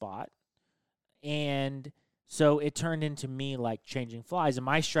from this spot. And so it turned into me like changing flies. And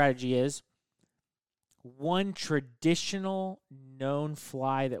my strategy is one traditional known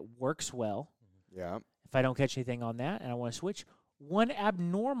fly that works well. yeah. If I don't catch anything on that and I want to switch, one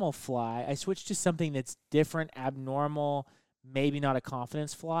abnormal fly, I switch to something that's different, abnormal, maybe not a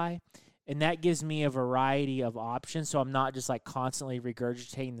confidence fly. And that gives me a variety of options. So I'm not just like constantly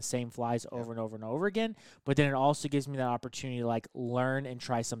regurgitating the same flies over and over and over again. But then it also gives me that opportunity to like learn and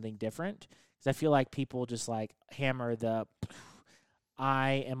try something different. Because I feel like people just like hammer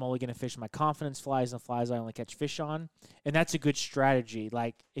I am only going to fish my confidence flies and the flies I only catch fish on. And that's a good strategy.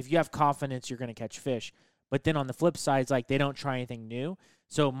 Like if you have confidence, you're going to catch fish. But then on the flip side, it's like they don't try anything new.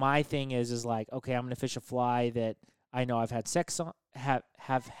 So my thing is like, okay, I'm going to fish a fly that I know I've had sex on, have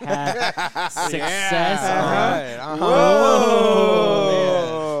had success on.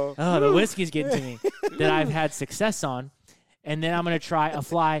 Whoa! Oh, the whiskey's getting to me. That I've had success on. And then I'm going to try a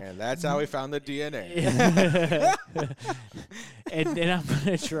fly. And that's how we found the DNA. And then I'm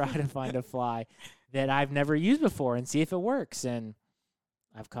going to try to find a fly that I've never used before and see if it works. And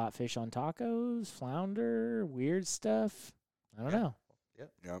I've caught fish on tacos, flounder, weird stuff. I don't know.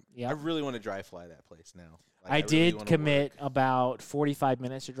 Yep. Yeah. I really want to dry fly that place now. Like, I really did wanna commit work. about 45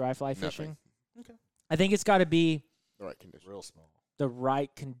 minutes to dry fly fishing. Nothing. Okay. I think it's got to be The right condition. Real small. the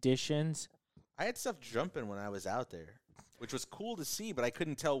right conditions. I had stuff jumping when I was out there, which was cool to see, but I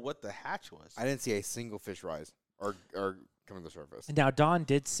couldn't tell what the hatch was. I didn't see a single fish rise or come to the surface. And now Don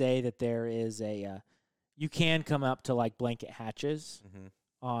did say that there is you can come up to like blanket hatches Mm-hmm.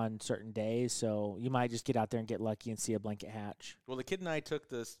 on certain days, so you might just get out there and get lucky and see a blanket hatch. Well, the kid and I took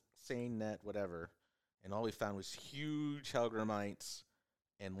this seine net, whatever, and all we found was huge hellgrammites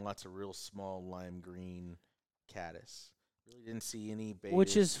and lots of real small lime green caddis. Really didn't see any baits.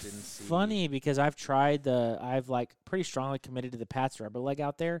 Which is didn't see- funny because I've like pretty strongly committed to the Pat's rubber leg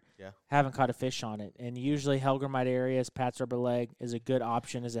out there. Yeah. Haven't caught a fish on it. And usually hellgrammite areas, Pat's rubber leg is a good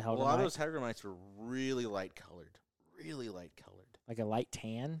option as a Well, hellgrammite. a lot of those hellgrammites were really light colored. Really light colored. like a light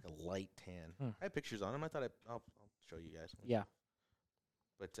tan. A light tan. Hmm. I had pictures on them. I thought I'll show you guys. Yeah.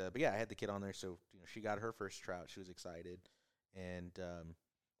 But yeah, I had the kid on there, so she got her first trout. She was excited, and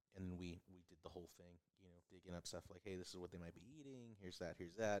then we did the whole thing, digging up stuff like, hey, this is what they might be eating. Here's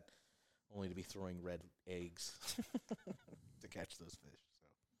that, only to be throwing red eggs to catch those fish.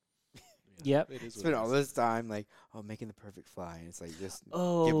 So, Yep. it is It's what been it all is. this time, like, making the perfect fly, and it's like just give them a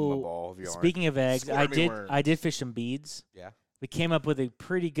Oh, ball of yarn. speaking of eggs, Squirmy worms. I did fish some beads. Yeah. We came up with a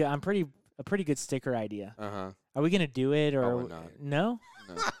pretty good sticker idea. Are we gonna do it or Probably not. no?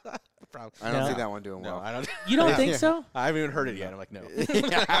 No, Probably. I don't No. see that one doing No, well. I don't. You don't Yeah. think so? I haven't even heard it yet. I'm like, no.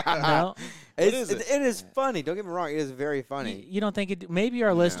 No. It's, is it? it is funny. Don't get me wrong. It is very funny. You don't think it? Maybe our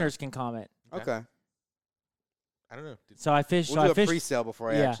No. listeners can comment. Okay. I don't know. So I fished. We'll so do I a fished. pre-sale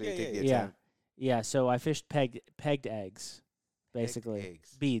before I Yeah. actually take the Yeah. attempt. Yeah. So I fished pegged eggs, basically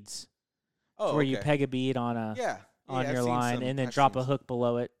eggs. beads. Oh, where you okay. peg a bead on a Yeah. on Yeah, your I've seen line some- and then I've drop seen a hook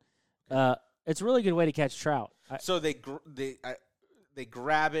below it. It's a really good way to catch trout. So they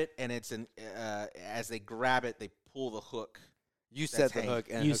grab it, and it's as they grab it, they pull the hook You set the hanging. hook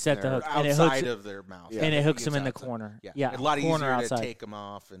and You hook's set in the there. hook. And it hooks outside it- of their mouth, Yeah. and it He hooks them gets in the outside. corner. Yeah, a lot corner easier outside. to take them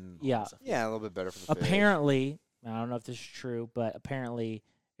off and all Yeah. that stuff. Yeah, a little bit better for the fish. Apparently, I don't know if this is true, but apparently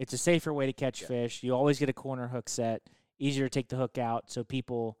it's a safer way to catch Yeah. fish. You always get a corner hook set. Easier to take the hook out. So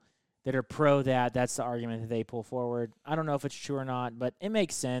people that are pro that's the argument that they pull forward. I don't know if it's true or not, but it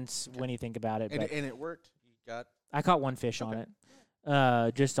makes sense when you think about it. And, But and it worked. You got I caught one fish on Okay. it.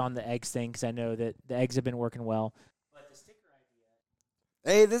 just on the eggs thing because I know that the eggs have been working well.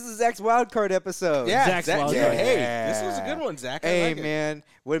 Hey, this is Zach's wildcard episode. Yeah, Zach's Zach, wild yeah, card. hey, this was a good one, Zach. I Hey, like it. man.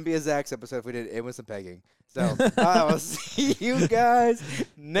 Wouldn't be a Zach's episode if we did it with some pegging. So I will see you guys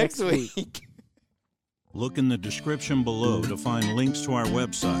next week. Look in the description below to find links to our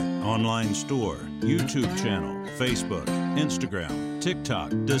website, online store, YouTube channel, Facebook, Instagram,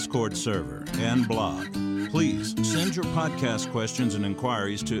 TikTok, Discord server, and blog. Please send your podcast questions and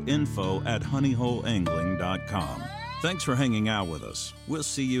inquiries to info@honeyholeangling.com. Thanks for hanging out with us. We'll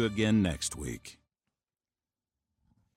see you again next week.